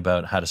thinking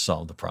about how to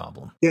solve the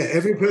problem. Yeah,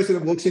 every person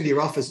that walks into your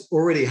office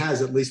already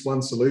has at least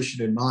one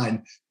solution in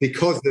mind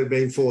because they've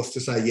been forced to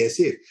say yes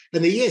if.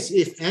 And the yes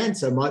if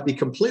answer might be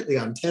completely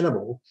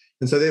untenable.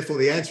 And so therefore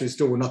the answer is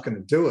still we're not going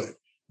to do it.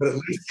 But at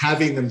least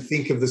having them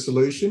think of the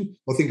solution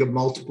or think of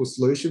multiple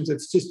solutions,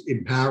 it's just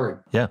empowering.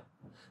 Yeah.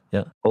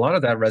 Yeah. A lot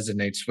of that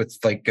resonates with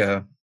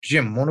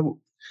Jim,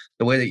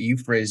 the way that you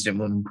phrased it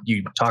when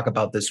you talk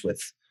about this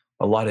with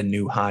a lot of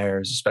new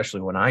hires,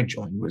 especially when I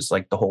joined, was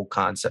like the whole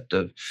concept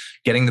of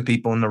getting the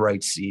people in the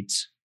right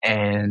seats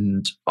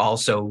and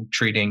also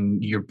treating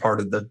your part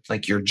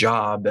of your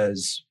job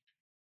as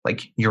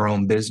like your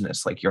own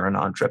business, like you're an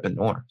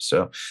entrepreneur.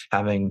 So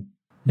having...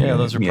 Yeah,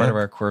 those are part of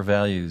our core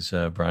values,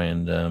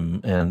 Brian,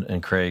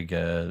 and Craig,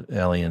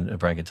 Ali, and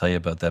Brian can tell you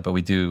about that. But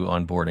we do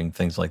onboarding,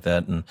 things like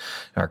that. And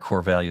our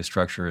core value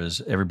structure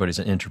is everybody's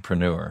an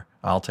entrepreneur.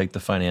 I'll take the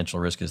financial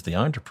risk as the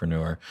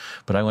entrepreneur,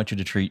 but I want you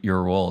to treat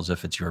your role as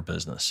if it's your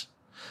business.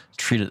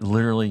 Treat it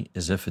literally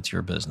as if it's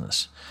your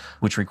business,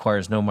 which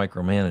requires no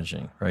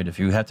micromanaging, right? If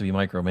you have to be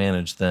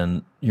micromanaged,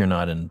 then you're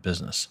not in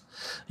business.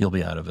 You'll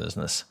be out of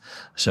business.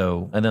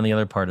 So, and then the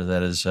other part of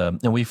that is,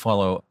 and we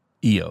follow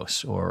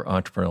EOS, or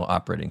Entrepreneurial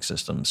Operating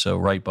System. So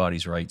right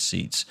bodies, right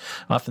seats.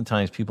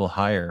 Oftentimes people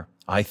hire,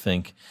 I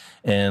think,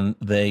 and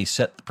they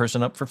set the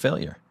person up for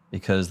failure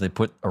because they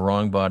put a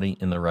wrong body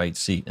in the right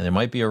seat. And there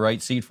might be a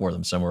right seat for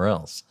them somewhere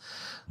else,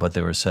 but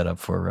they were set up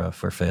for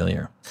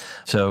failure.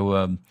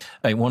 So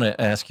I want to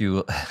ask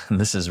you, and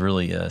this is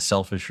really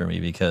selfish for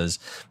me because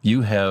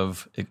you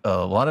have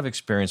a lot of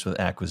experience with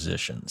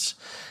acquisitions.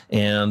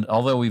 And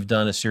although we've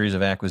done a series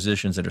of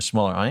acquisitions that are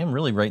smaller, I am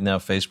really right now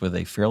faced with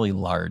a fairly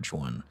large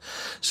one.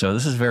 So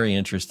this is very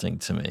interesting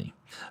to me.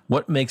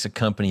 What makes a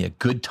company a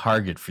good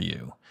target for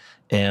you?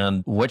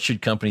 And what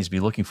should companies be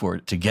looking for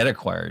to get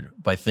acquired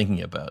by thinking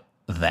about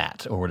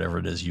that or whatever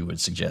it is you would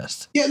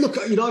suggest? Yeah, look,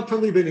 I've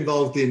probably been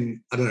involved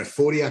in,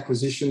 40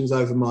 acquisitions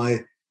over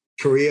my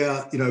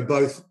career,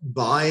 both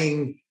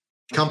buying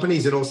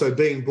companies and also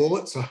being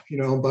bought. So,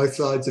 on both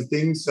sides of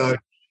things. So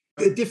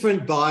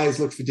different buyers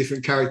look for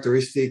different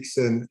characteristics.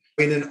 And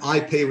in an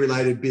IP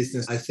related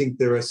business, I think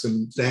there are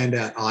some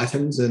standout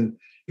items, and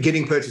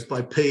getting purchased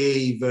by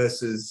PE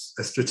versus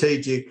a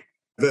strategic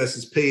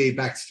versus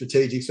PE-backed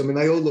strategics. I mean,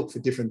 they all look for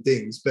different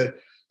things. But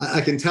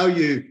I can tell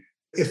you,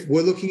 if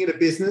we're looking at a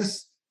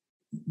business,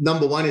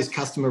 number one is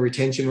customer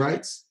retention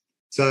rates.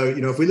 So,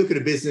 if we look at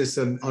a business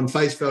and on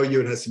face value,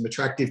 it has some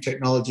attractive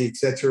technology, et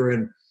cetera,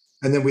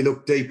 and then we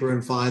look deeper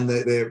and find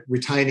that they're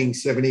retaining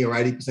 70 or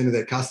 80% of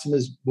their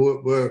customers,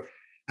 we're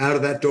out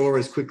of that door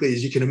as quickly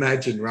as you can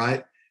imagine,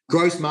 right?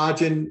 Gross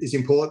margin is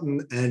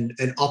important and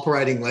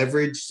operating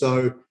leverage.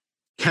 So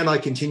can I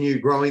continue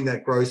growing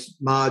that gross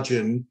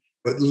margin,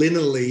 but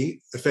linearly,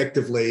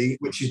 effectively,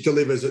 which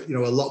delivers, a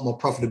lot more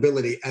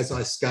profitability as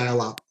I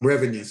scale up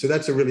revenue. So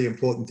that's a really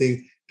important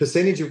thing.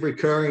 Percentage of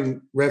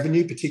recurring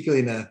revenue,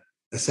 particularly in a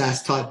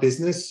SaaS type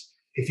business.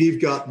 If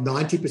you've got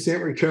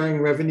 90% recurring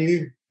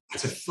revenue,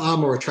 it's a far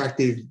more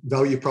attractive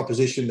value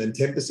proposition than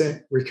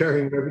 10%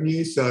 recurring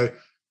revenue. So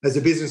as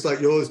a business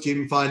like yours,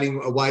 Jim, finding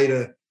a way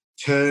to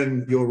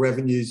turn your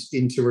revenues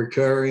into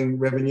recurring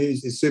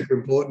revenues is super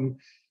important.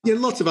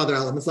 Lots of other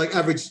elements like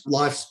average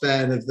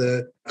lifespan of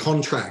the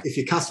contract. If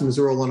your customers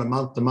are all on a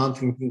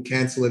month-to-month and can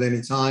cancel at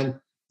any time,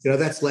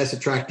 that's less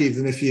attractive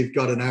than if you've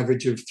got an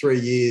average of 3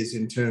 years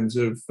in terms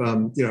of,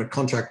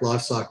 contract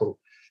life cycle.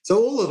 So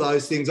all of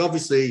those things,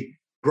 obviously,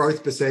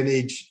 growth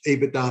percentage,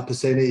 EBITDA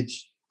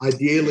percentage.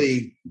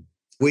 Ideally,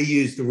 we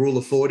use the rule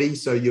of 40.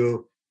 So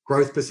your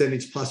growth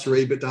percentage plus your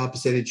EBITDA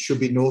percentage should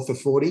be north of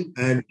 40.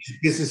 And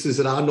businesses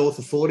that are north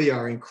of 40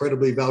 are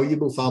incredibly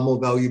valuable, far more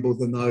valuable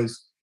than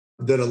those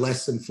that are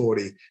less than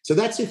 40. So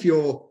that's if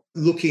you're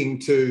looking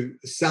to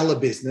sell a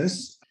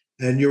business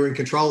and you're in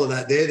control of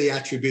that. They're the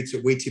attributes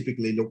that we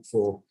typically look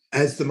for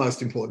as the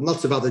most important.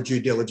 Lots of other due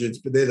diligence,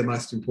 but they're the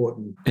most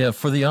important. Yeah,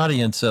 for the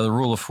audience, the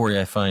rule of 40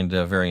 I find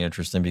very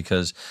interesting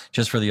because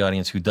just for the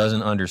audience who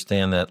doesn't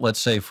understand that, let's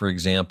say, for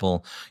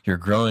example, you're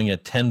growing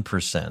at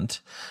 10%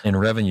 in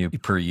revenue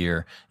per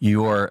year,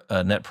 your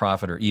net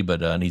profit or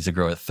EBITDA needs to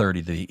grow at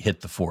 30 to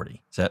hit the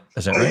 40. Is that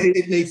right?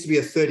 It needs to be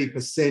a 30%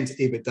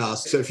 EBITDA.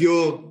 So if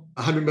you're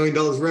 $100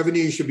 million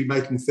revenue, you should be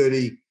making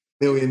 $30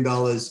 million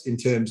in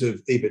terms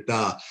of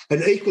EBITDA.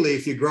 And equally,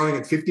 if you're growing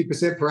at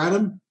 50% per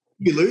annum,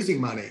 you're losing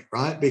money,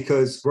 right?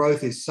 Because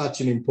growth is such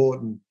an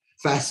important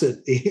facet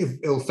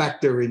or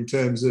factor in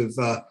terms of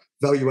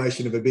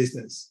valuation of a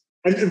business.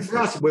 And for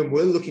us, when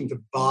we're looking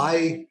to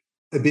buy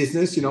a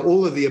business,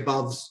 all of the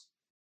above's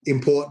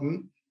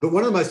important. But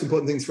one of the most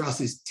important things for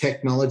us is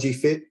technology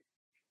fit.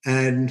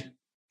 And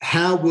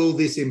how will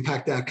this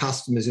impact our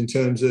customers in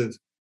terms of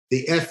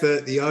the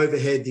effort, the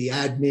overhead, the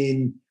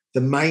admin,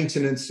 the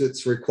maintenance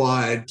that's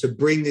required to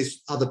bring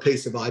this other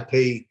piece of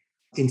IP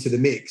into the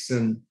mix?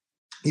 And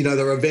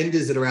there are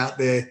vendors that are out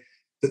there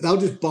that they'll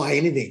just buy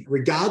anything,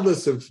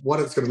 regardless of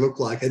what it's going to look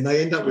like. And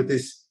they end up with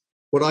this,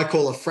 what I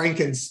call a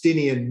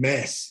Frankensteinian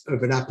mess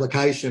of an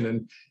application.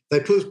 And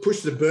they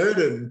push the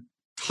burden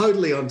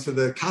totally onto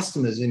the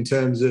customers in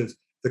terms of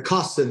the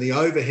costs and the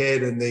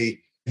overhead and the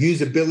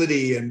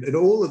usability and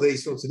all of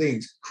these sorts of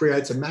things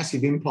creates a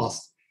massive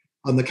impost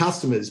on the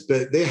customers.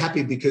 But they're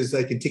happy because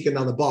they can tick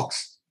another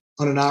box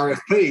on an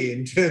RFP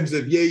in terms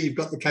of, you've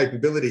got the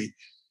capability.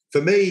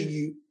 For me,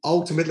 you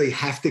ultimately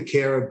have to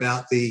care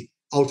about the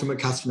ultimate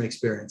customer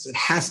experience. It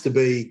has to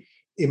be,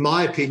 in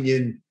my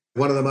opinion,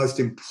 one of the most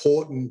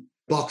important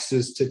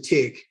boxes to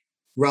tick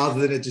rather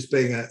than it just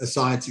being a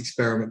science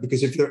experiment.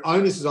 Because if the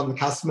onus is on the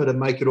customer to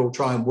make it all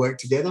try and work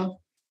together,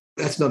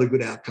 that's not a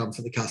good outcome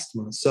for the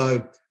customer.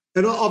 So,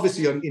 and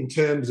obviously in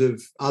terms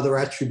of other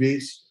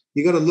attributes,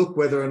 you got to look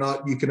whether or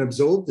not you can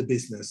absorb the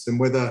business and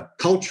whether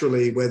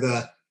culturally,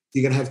 whether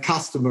you're going to have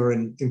customer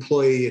and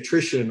employee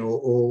attrition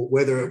or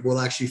whether it will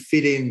actually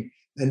fit in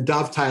and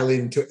dovetail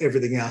into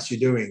everything else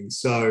you're doing.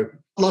 So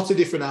lots of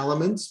different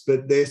elements,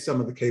 but there's some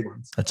of the key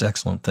ones. That's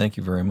excellent. Thank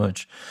you very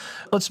much.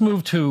 Let's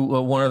move to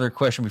one other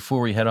question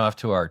before we head off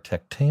to our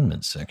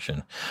techtainment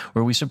section,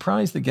 where we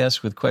surprise the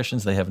guests with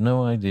questions they have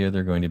no idea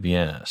they're going to be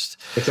asked.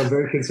 Which I'm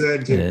very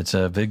concerned too. It's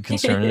a big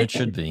concern, and it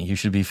should be. You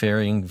should be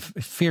fearing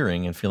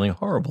and feeling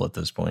horrible at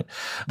this point.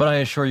 But I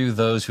assure you,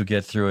 those who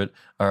get through it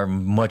are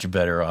much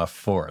better off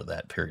for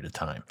that period of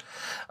time.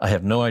 I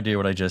have no idea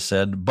what I just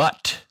said,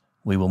 but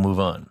we will move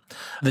on.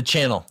 The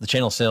channel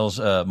sales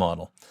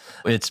model.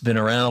 It's been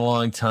around a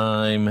long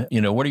time.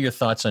 What are your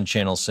thoughts on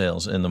channel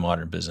sales in the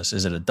modern business?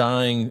 Is it a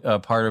dying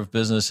part of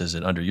business? Is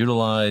it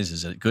underutilized?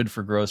 Is it good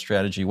for growth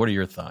strategy? What are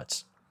your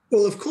thoughts?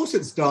 Well, of course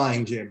it's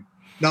dying, Jim.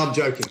 No, I'm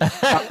joking.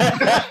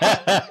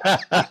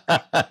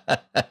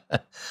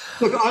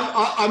 Look,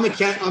 I'm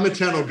a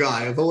channel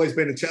guy. I've always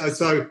been a channel.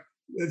 So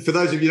for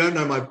those of you who don't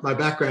know my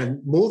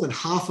background, more than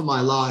half of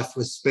my life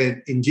was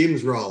spent in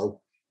Jim's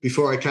role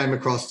before I came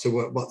across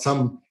to what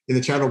some in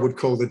the channel would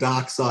call the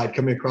dark side,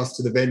 coming across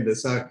to the vendor.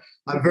 So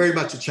I'm very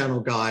much a channel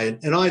guy.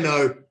 And I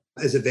know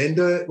as a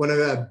vendor, one of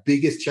our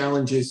biggest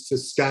challenges to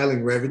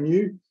scaling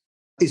revenue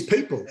is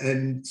people.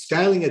 And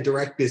scaling a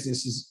direct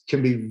business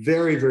can be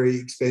very, very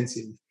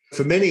expensive.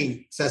 For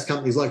many SaaS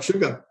companies like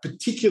Sugar,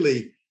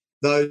 particularly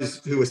those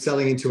who are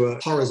selling into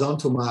a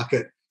horizontal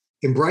market,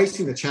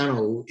 embracing the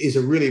channel is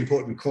a really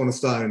important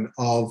cornerstone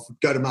of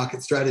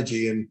go-to-market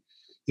strategy. And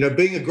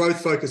being a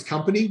growth-focused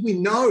company, we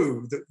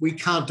know that we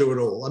can't do it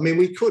all. I mean,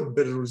 we could,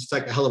 but it'll just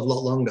take a hell of a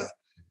lot longer.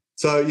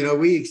 So,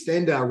 we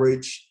extend our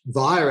reach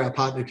via our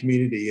partner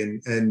community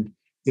and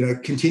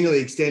continually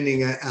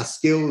extending our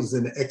skills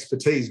and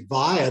expertise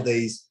via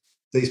these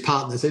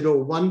partners. They do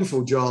a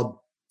wonderful job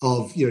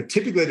of,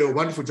 typically do a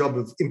wonderful job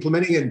of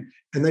implementing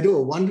and they do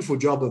a wonderful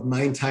job of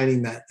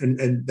maintaining that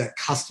and that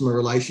customer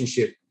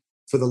relationship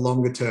for the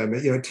longer term.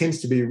 It tends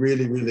to be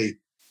really, really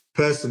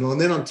personal.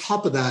 And then on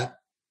top of that,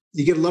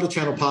 you get a lot of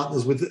channel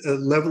partners with a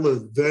level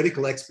of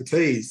vertical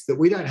expertise that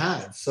we don't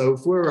have. So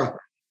if we're a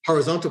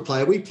horizontal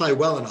player, we play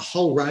well in a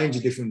whole range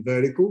of different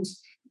verticals,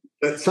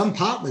 but some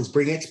partners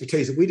bring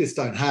expertise that we just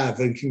don't have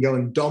and can go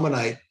and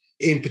dominate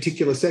in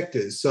particular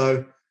sectors.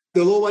 So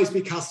there'll always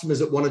be customers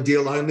that want to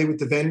deal only with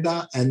the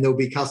vendor, and there'll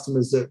be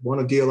customers that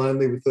want to deal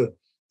only with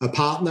a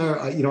partner.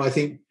 I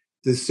think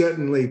there's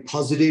certainly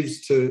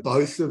positives to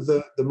both of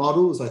the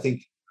models. I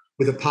think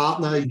with a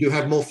partner, you do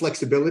have more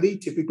flexibility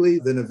typically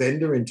than a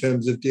vendor in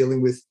terms of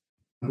dealing with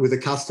a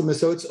customer.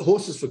 So it's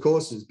horses for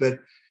courses. But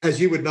as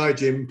you would know,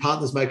 Jim,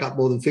 partners make up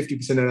more than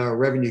 50% of our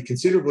revenue,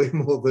 considerably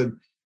more than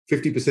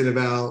 50% of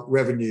our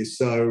revenue.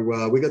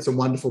 So we got some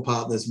wonderful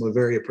partners and we're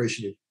very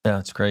appreciative. Yeah,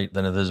 that's great.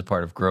 Then there's a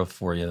part of growth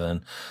for you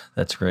then.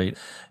 That's great.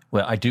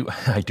 Well, I do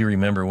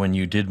remember when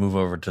you did move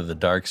over to the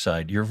dark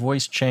side, your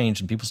voice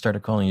changed and people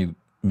started calling you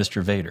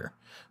Mr. Vader.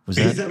 Was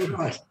that, Is that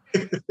right?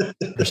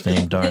 First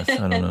name Darth?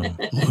 I don't know.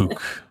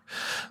 Luke.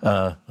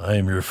 I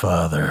am your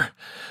father.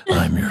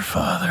 I'm your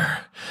father.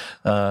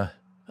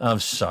 I'm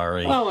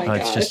sorry. Oh my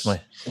It's gosh. just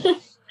my.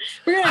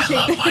 We're gonna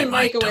take the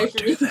mic away Don't from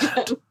do you,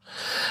 that. Jim.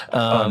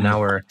 Now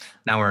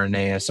we're an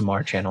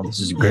ASMR channel. This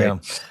is great.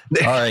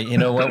 Yeah. All right. You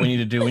know what we need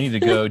to do? We need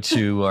to go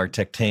to our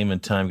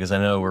techtainment time because I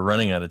know we're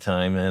running out of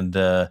time. And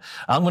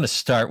I'm going to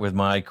start with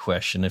my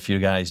question, if you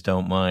guys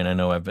don't mind. I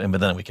know but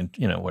then we can,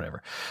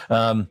 whatever.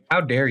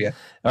 How dare you?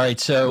 All right.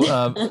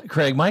 So,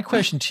 Craig, my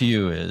question to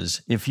you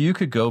is, if you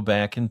could go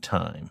back in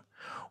time,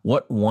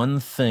 what one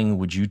thing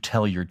would you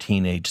tell your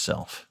teenage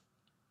self?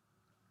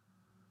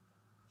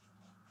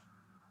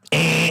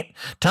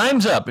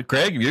 Time's up,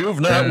 Craig. You've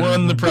not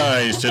won the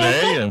prize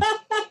today.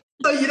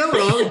 You know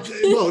what?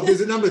 Well, there's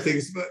a number of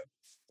things. But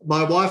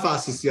my wife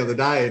asked us the other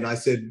day, and I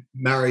said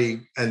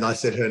Mary, and I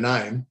said her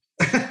name.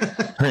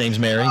 Her name's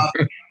Mary.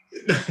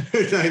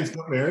 Her name's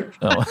not Mary.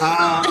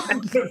 Oh.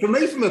 For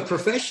me, from a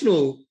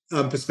professional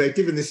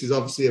perspective, and this is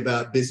obviously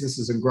about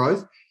businesses and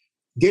growth,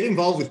 get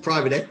involved with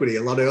private equity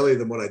a lot earlier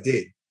than what I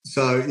did.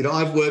 So,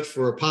 I've worked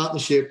for a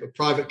partnership, a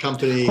private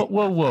company.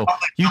 Whoa.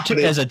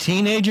 As a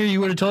teenager,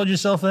 you would have told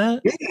yourself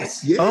that?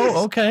 Yes.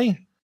 Oh, okay.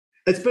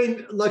 It's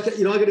been like,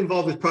 I got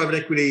involved with private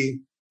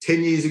equity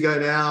 10 years ago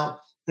now,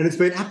 and it's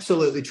been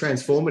absolutely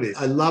transformative.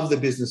 I love the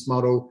business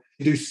model.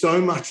 You do so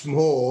much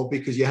more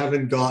because you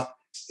haven't got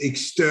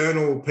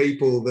external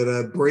people that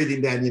are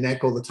breathing down your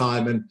neck all the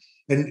time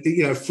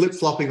and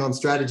flip-flopping on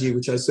strategy,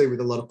 which I see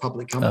with a lot of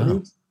public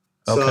companies.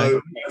 Okay.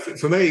 So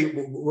for me,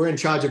 we're in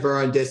charge of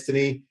our own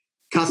destiny.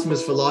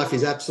 Customers for life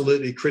is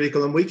absolutely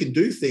critical, and we can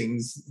do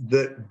things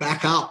that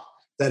back up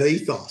that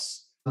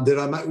ethos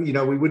that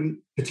we wouldn't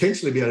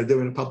potentially be able to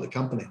do in a public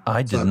company.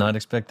 I did not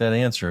expect that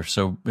answer.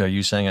 So are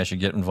you saying I should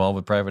get involved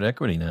with private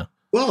equity now?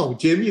 Well,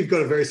 Jim, you've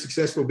got a very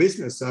successful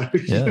business, so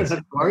you don't have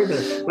to worry about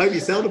it. Maybe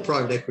sell to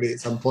private equity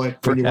at some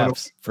point.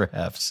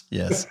 Perhaps,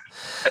 yes.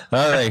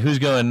 All right, who's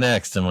going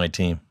next on my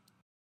team?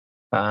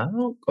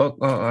 All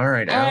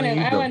right. I Allie,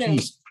 you go. wanna.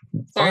 Jeez.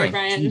 Sorry, Fine.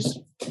 Brian.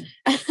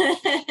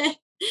 Jeez.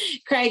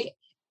 Craig,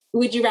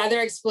 would you rather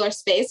explore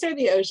space or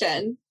the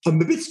ocean? I'm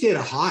a bit scared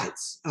of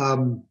heights.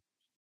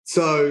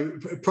 So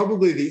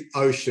probably the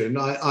ocean.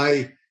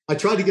 I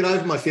tried to get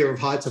over my fear of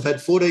heights. I've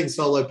had 14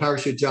 solo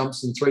parachute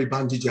jumps and 3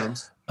 bungee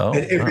jumps. Oh,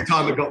 and every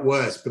time it got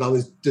worse, but I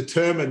was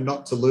determined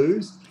not to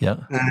lose. Yeah.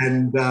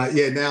 And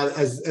now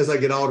as I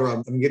get older,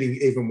 I'm getting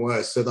even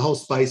worse. So the whole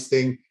space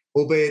thing,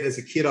 albeit as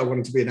a kid, I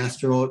wanted to be an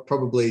astronaut,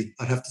 probably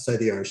I'd have to say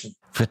the ocean.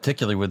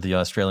 Particularly with the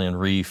Australian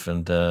Reef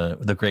and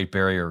the Great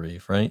Barrier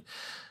Reef, right?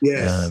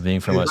 Yes. Being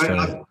from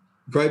Australia.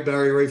 Great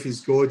Barrier Reef is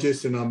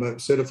gorgeous, and I'm a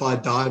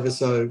certified diver.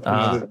 So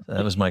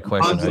that was my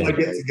question. Times I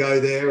get to go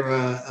there,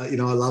 I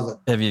love it.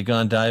 Have you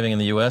gone diving in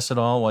the U.S. at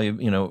all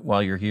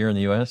while you're here in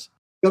the U.S.?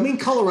 I'm in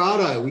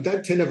Colorado. We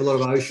don't tend to have a lot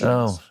of oceans.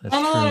 Oh, that's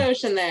Not a lot of true.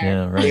 ocean there.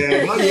 Yeah, right.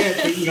 Yeah, not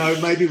yet.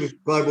 But, maybe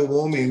with global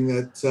warming,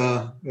 it's got a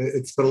long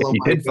If you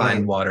way did to go.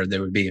 find water,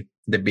 there'd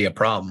be a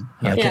problem.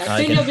 Soon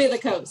you'll be the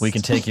coast. We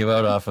can take you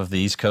out off of the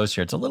East Coast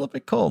here. It's a little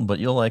bit cold, but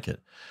you'll like it.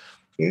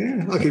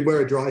 Yeah, I could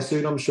wear a dry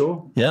suit, I'm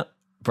sure. Yeah.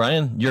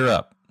 Brian, you're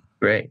up.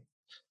 Great.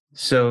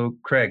 So,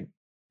 Craig,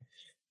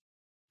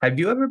 have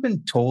you ever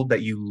been told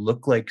that you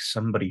look like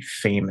somebody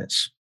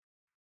famous?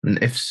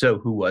 And if so,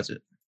 who was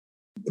it?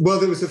 Well,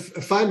 there was a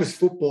famous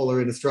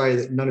footballer in Australia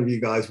that none of you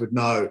guys would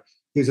know.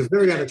 He was a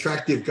very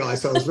unattractive guy,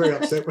 so I was very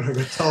upset when I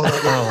got told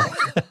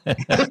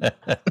that.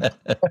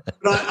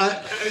 But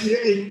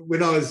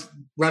when I was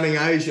running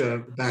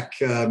Asia back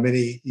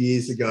many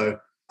years ago,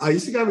 I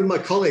used to go with my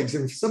colleagues,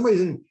 and for some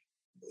reason,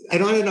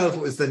 and I don't know if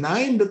it was the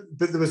name, but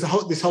there was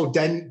this whole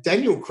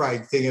Daniel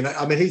Craig thing, and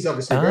I mean, he's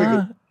obviously very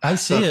good. I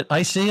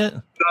see it.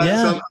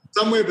 Yeah,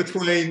 somewhere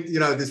between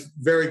this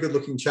very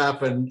good-looking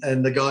chap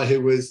and the guy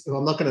who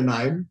I'm not going to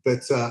name,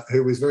 but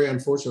who was very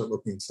unfortunate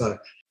looking. So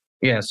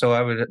yeah, so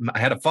I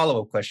had a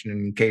follow-up question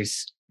in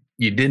case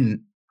you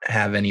didn't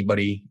have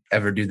anybody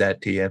ever do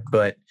that to you,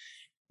 but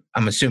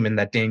I'm assuming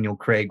that Daniel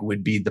Craig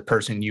would be the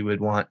person you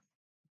would want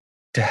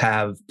to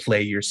have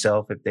play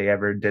yourself if they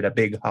ever did a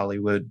big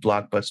Hollywood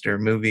blockbuster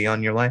movie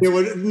on your life. Yeah,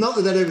 well, not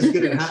that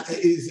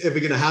is ever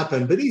going to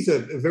happen, but he's a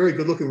very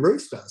good-looking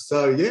rooster.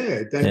 So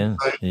yeah, Daniel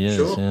Craig, he is.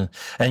 sure. Yeah.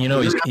 And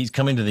he's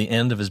coming to the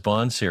end of his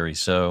Bond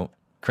series, so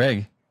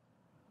Craig,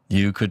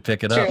 you could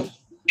pick it up.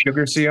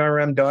 Sugar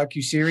CRM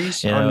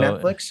docuseries on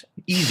Netflix,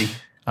 easy.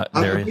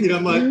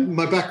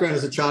 My background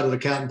as a chartered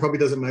accountant probably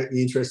doesn't make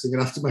me interesting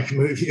enough to make a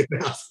movie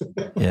about.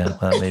 Yeah,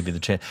 that may be the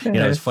chance.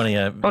 It's funny.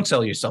 Don't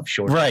sell yourself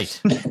short. Right.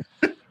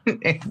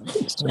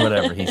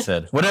 Whatever he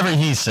said.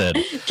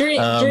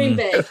 Dream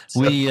big.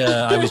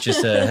 I was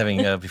just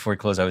having before we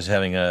close. I was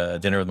having a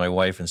dinner with my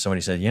wife, and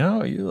somebody said,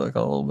 "You look a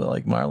little bit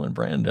like Marlon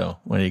Brando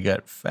when he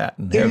got fat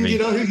and heavy." You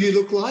know who you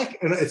look like,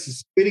 and it's a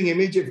spitting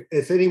image.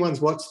 If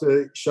anyone's watched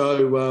the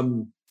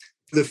show,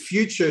 the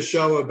future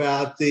show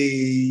about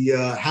the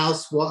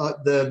house,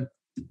 what's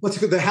it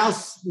called? The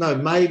house? No,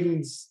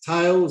 Maiden's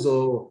Tales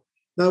or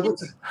no?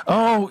 What's it?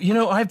 Oh,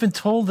 I've been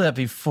told that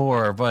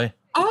before by.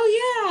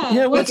 Oh yeah.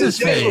 Yeah, what's his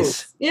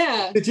face?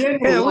 Yeah. The general.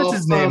 Yeah, what's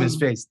his name? His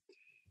face.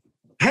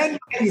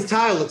 Handmaid's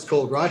Tale, it's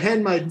called, right?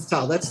 Handmaid's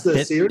Tale. That's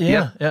the series.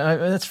 Yeah,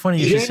 that's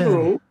funny.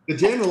 The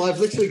general. I've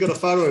literally got a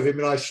photo of him,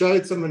 and I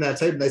showed someone in our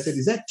team, and they said,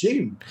 "Is that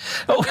Jim?"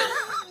 Oh,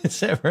 is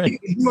that right?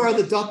 You are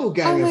the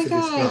doppelganger for this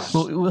guy.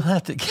 Well, we'll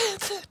have to get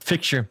that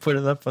picture and put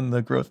it up on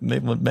the Growth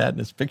Enablement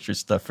Madness picture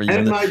stuff for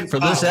you for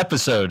this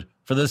episode.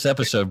 For this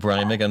episode,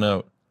 Brian, make a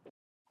note.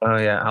 Oh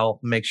yeah, I'll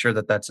make sure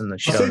that's in the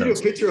show. I'll send you a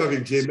picture of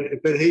him, Jim.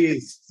 But he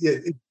is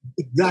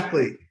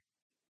exactly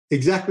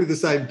the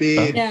same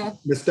beard,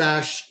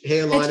 mustache,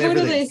 hairline,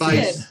 everything.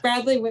 Face.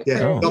 Bradley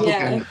Whitford.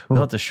 Yeah. You'll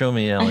have to show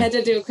me, Allie. I had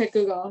to do a quick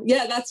Google.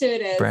 Yeah, that's who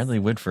it is. Bradley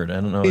Whitford.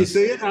 I don't know. Do you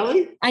see it,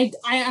 Allie? I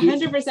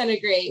 100%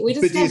 agree. We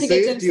just have to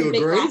get Jim some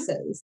big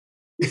glasses.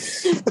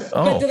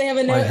 Oh, do they have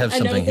I have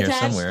something here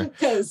attached? Somewhere.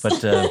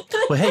 But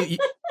well, hey.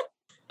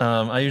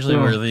 I usually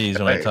wear these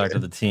when I talk to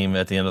the team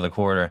at the end of the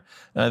quarter.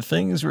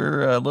 Things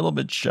were a little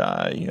bit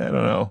shy. I don't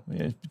know.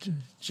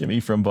 Jimmy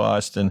from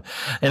Boston.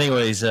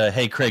 Anyways,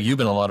 hey, Craig, you've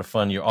been a lot of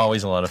fun. You're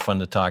always a lot of fun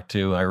to talk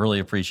to. I really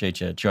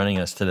appreciate you joining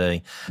us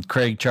today.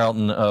 Craig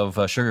Charlton of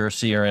Sugar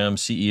CRM,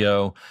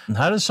 CEO.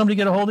 How does somebody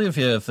get a hold of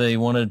you if they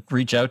want to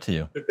reach out to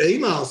you?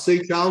 Email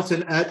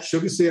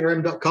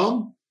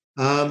ccharlton@sugarcrm.com.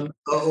 And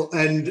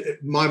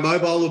my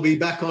mobile will be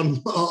back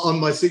on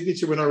my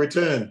signature when I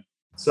return.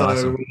 So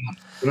awesome.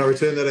 When I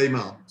return that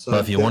email. So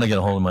if you want to get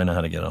a hold of them, I know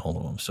how to get a hold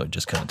of them. So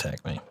just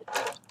contact me.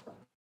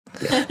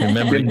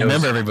 Remember,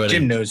 everybody.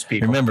 Jim knows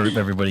people. Remember,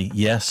 everybody.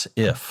 Yes,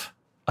 if.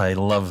 I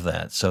love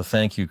that. So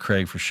thank you,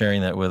 Craig, for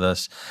sharing that with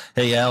us.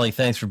 Hey, Allie,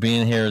 thanks for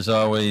being here as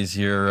always.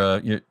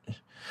 You're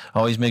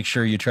always make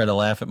sure you try to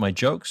laugh at my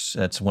jokes.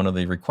 That's one of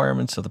the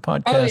requirements of the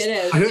podcast. Oh, it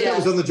is. I heard that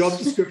was on the job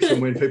description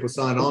when people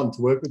sign on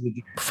to work with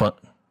you. Fun.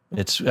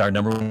 It's our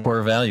number one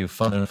core value,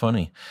 fun and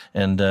funny.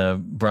 And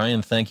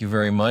Brian, thank you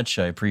very much.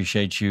 I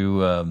appreciate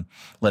you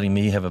letting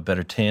me have a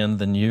better tan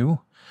than you.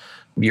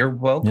 You're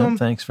welcome. Yeah,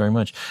 thanks very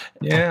much.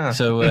 Yeah.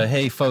 So,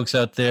 hey, folks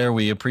out there,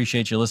 we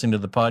appreciate you listening to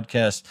the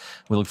podcast.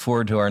 We look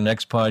forward to our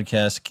next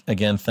podcast.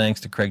 Again,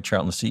 thanks to Craig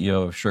Charlton, the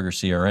CEO of Sugar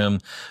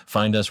CRM.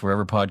 Find us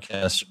wherever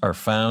podcasts are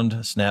found,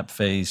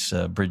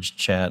 Snapface, Bridge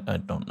Chat, I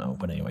don't know.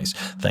 But anyways,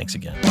 thanks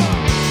again.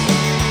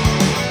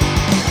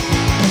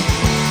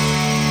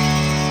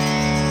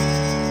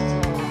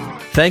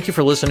 Thank you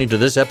for listening to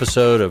this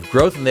episode of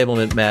Growth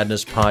Enablement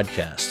Madness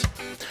Podcast.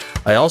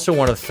 I also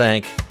want to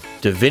thank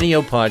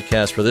Divinio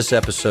Podcast for this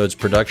episode's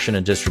production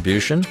and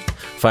distribution.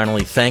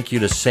 Finally, thank you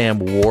to Sam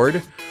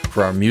Ward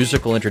for our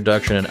musical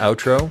introduction and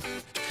outro.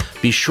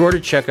 Be sure to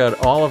check out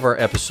all of our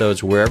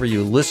episodes wherever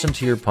you listen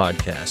to your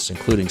podcasts,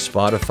 including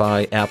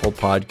Spotify, Apple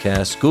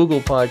Podcasts, Google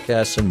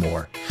Podcasts, and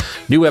more.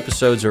 New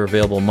episodes are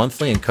available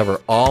monthly and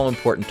cover all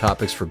important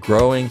topics for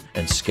growing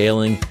and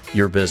scaling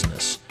your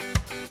business.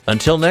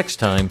 Until next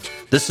time,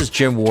 this is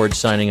Jim Ward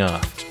signing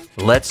off.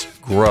 Let's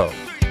grow.